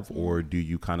have, or do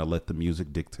you kind of let the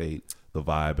music dictate the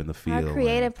vibe and the feel? Our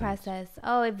creative process.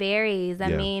 Oh, it varies. I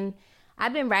Yeah. mean,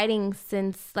 I've been writing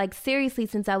since I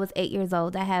was 8 years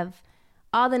old. I have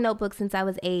all the notebooks since I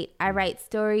was 8. I write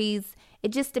stories.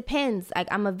 It just depends. Like,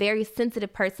 I'm a very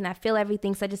sensitive person. I feel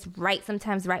everything. So I just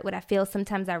sometimes write what I feel.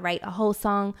 Sometimes I write a whole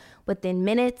song within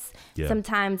minutes. Yeah.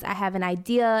 Sometimes I have an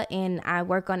idea and I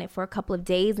work on it for a couple of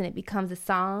days and it becomes a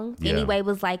song. Yeah. Anyway,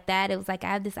 was like that. It was like, I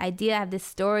have this idea, I have this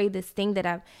story, this thing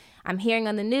that I'm hearing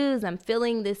on the news. I'm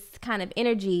feeling this kind of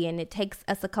energy, and it takes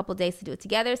us a couple days to do it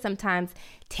together. Sometimes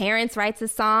Terrence writes a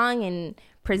song and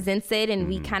presents it, and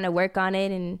we kind of work on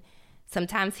it. And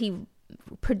sometimes he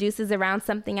produces around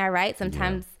something I write.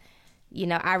 Sometimes,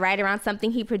 I write around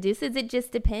something he produces. It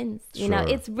just depends. Sure.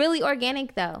 It's really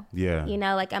organic though. Yeah.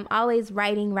 Like I'm always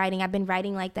writing. I've been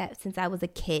writing like that since I was a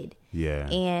kid. Yeah.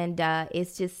 And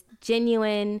it's just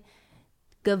genuine,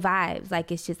 good vibes. Like,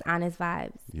 it's just honest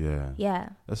vibes. Yeah. Yeah.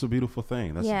 That's a beautiful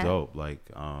thing. That's Yeah. dope. Like,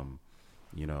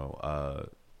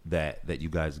 that you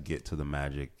guys get to the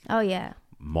magic. Oh yeah.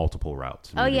 Multiple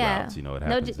routes. Oh yeah. Routes, it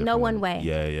happens. No one way.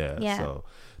 Yeah. So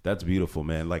that's beautiful,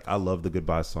 man. Like, I love the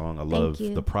Goodbye song. I love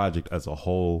the project as a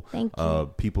whole. Thank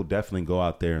you. People definitely go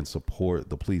out there and support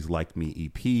the Please Like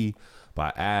Me EP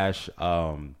by Ash.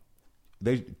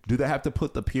 Do they have to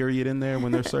put the period in there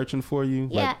when they're searching for you?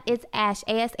 Yeah, it's Ash,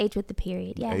 ASH with the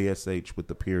period. Yeah. ASH with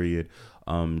the period.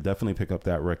 Definitely pick up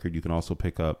that record. You can also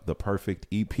pick up the Perfect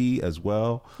EP as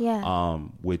well. Yeah.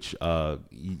 Which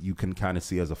you can kind of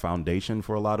see as a foundation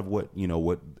for a lot of what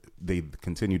they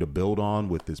continue to build on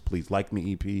with this Please Like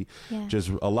Me EP. Yeah.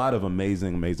 Just a lot of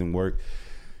amazing work.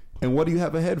 And what do you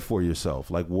have ahead for yourself?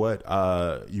 Like, what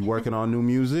you working on new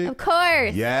music? Of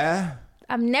course. Yeah.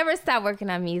 I've never stopped working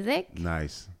on music.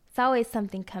 Nice. It's always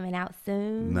something coming out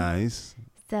soon. Nice.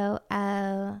 So,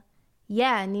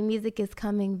 new music is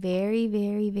coming very,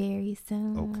 very, very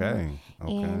soon. Okay.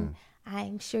 And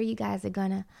I'm sure you guys are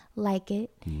gonna like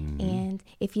it. Mm-hmm. And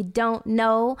if you don't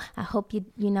know, I hope you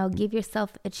give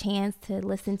yourself a chance to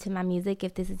listen to my music.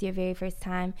 If this is your very first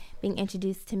time being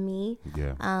introduced to me,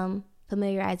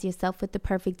 familiarize yourself with the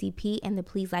Perfect EP and the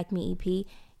Please Like Me EP.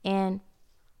 And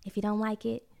if you don't like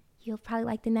it, you'll probably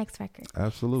like the next record.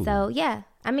 Absolutely. So yeah,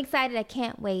 I'm excited. I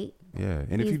can't wait. Yeah,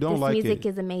 and if you don't like it, this music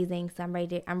is amazing. So I'm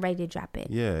ready to drop it.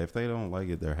 Yeah, if they don't like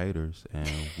it, they're haters, and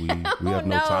we have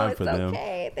no time for them.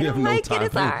 Okay. We they have don't no like time it.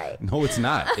 It's for all them. right. No, it's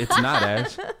not. It's not,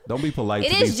 Ash. Don't be polite.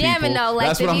 It to is these jamming people. though. Like,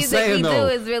 that's the what music I'm saying, we though.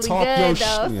 do is really Talk good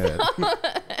though. Yeah.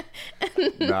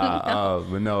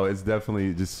 But no, it's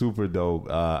definitely just super dope.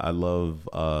 I love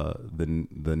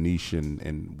the niche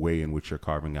and way in which you're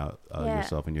carving out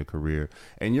yourself and your career.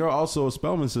 And you're also a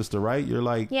Spelman sister, right? You're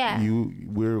like,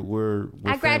 we're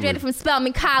I graduated family. from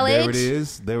Spelman College.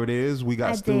 There it is. We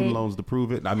got student loans to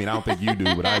prove it. I mean, I don't think you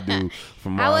do, but I do.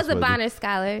 From I was a Bonner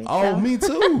Scholar. Oh, me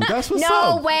too. That's what's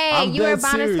up. No way. I'm You were a dead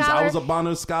Bonner serious. Scholar? I was a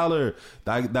Bonner Scholar.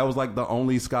 That was like the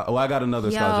only scholar. Well, I got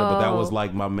another scholarship, but that was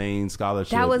like my main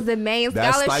scholarship. That was the main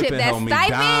scholarship. That held me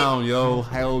down,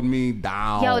 held me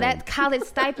down. Yo, that college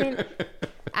stipend.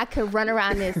 I could run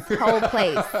around this whole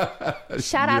place.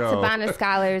 Shout out to Bonner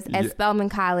Scholars at Spelman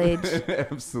College.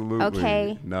 Absolutely.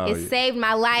 Okay. No, it saved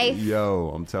my life.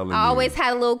 Yo, I'm telling you. I always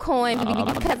had a little coin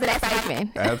because of that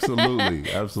stipend.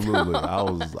 Absolutely.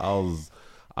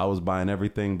 I was buying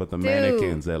everything but the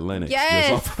mannequins at Lennox.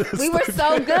 Yes, we were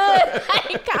so good.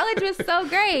 College was so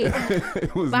great.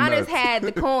 Bonner's had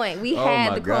the coin. We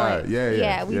had the coin.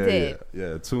 Yeah, we did.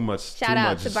 Yeah, too much. Shout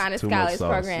out to Bonner Scholars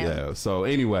Program. Yeah. So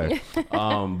anyway,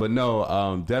 but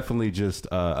no, definitely just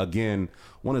again,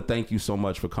 want to thank you so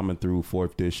much for coming through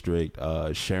 4th District,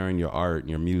 sharing your art and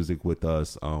your music with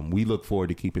us. We look forward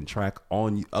to keeping track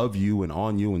of you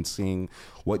and seeing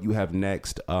what you have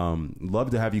next.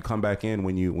 Love to have you come back in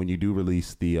when you do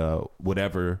release the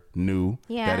whatever new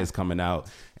that is coming out,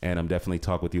 and I'm definitely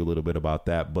talk with you a little bit about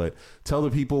that. But tell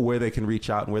the people where they can reach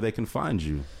out and where they can find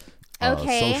you.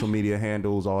 Okay. Social media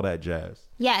handles, all that jazz.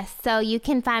 Yes, so you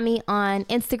can find me on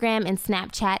Instagram and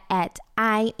Snapchat at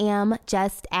I Am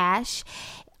Just Ash.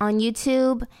 On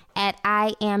YouTube at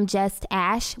I Am Just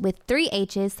Ash with 3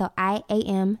 H's, so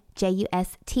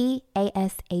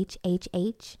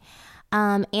IAMJUSTASHHH.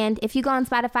 And if you go on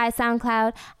Spotify,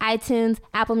 SoundCloud, iTunes,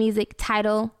 Apple Music,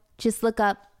 Tidal, just look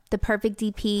up the Perfect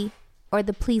EP or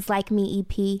the Please Like Me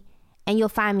EP, and you'll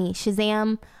find me.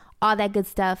 Shazam, all that good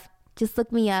stuff. Just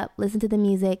look me up, listen to the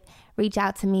music, reach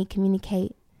out to me,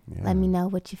 communicate. Yeah. Let me know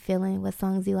what you're feeling, what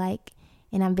songs you like,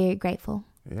 and I'm very grateful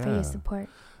for your support.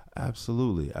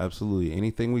 Absolutely.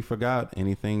 Anything we forgot?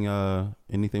 Anything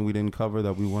we didn't cover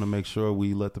that we want to make sure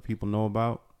we let the people know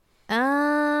about?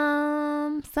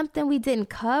 Something we didn't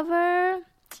cover?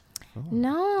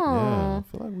 No. Yeah, I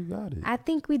feel like we got it. I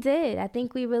think we did. I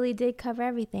think we really did cover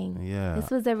everything. Yeah. This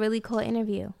was a really cool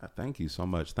interview. Thank you so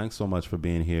much. Thanks so much for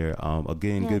being here.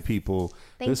 Again, good people.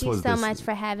 Thank you so much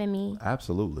for having me.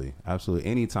 Absolutely.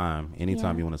 Anytime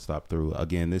you want to stop through.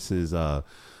 Again, this is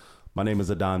my name is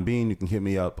Adan Bean. You can hit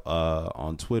me up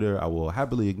on Twitter. I will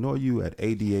happily ignore you at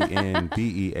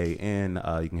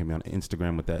ADANBEAN. You can hit me on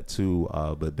Instagram with that too.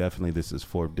 But definitely this is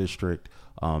 4th District,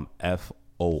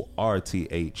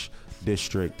 FORTH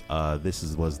District.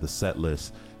 This was the set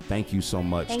list. Thank you so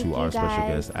much to our special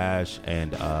guest Ash.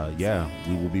 And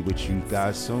we will be with you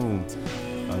guys soon.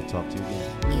 Talk to you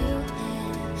again.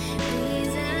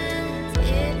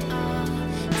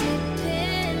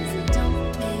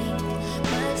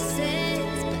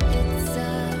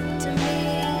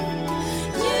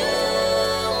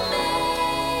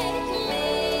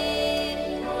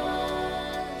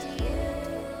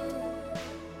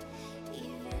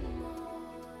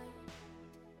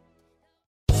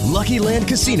 Lucky Land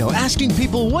Casino, asking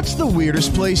people, what's the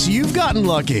weirdest place you've gotten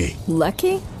lucky?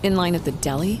 Lucky? In line at the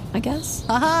deli, I guess?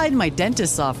 Aha, in my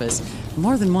dentist's office.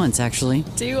 More than once, actually.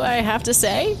 Do I have to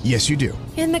say? Yes, you do.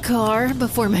 In the car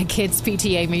before my kids'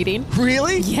 PTA meeting.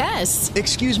 Really? Yes.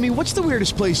 Excuse me, what's the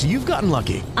weirdest place you've gotten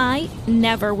lucky? I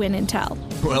never win and tell.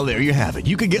 Well, there you have it.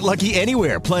 You can get lucky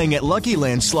anywhere, playing at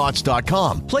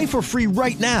LuckyLandSlots.com. Play for free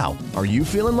right now. Are you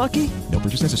feeling lucky? No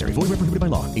purchase necessary. Void where prohibited by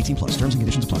law. 18 plus. Terms and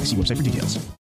conditions apply. See website for details.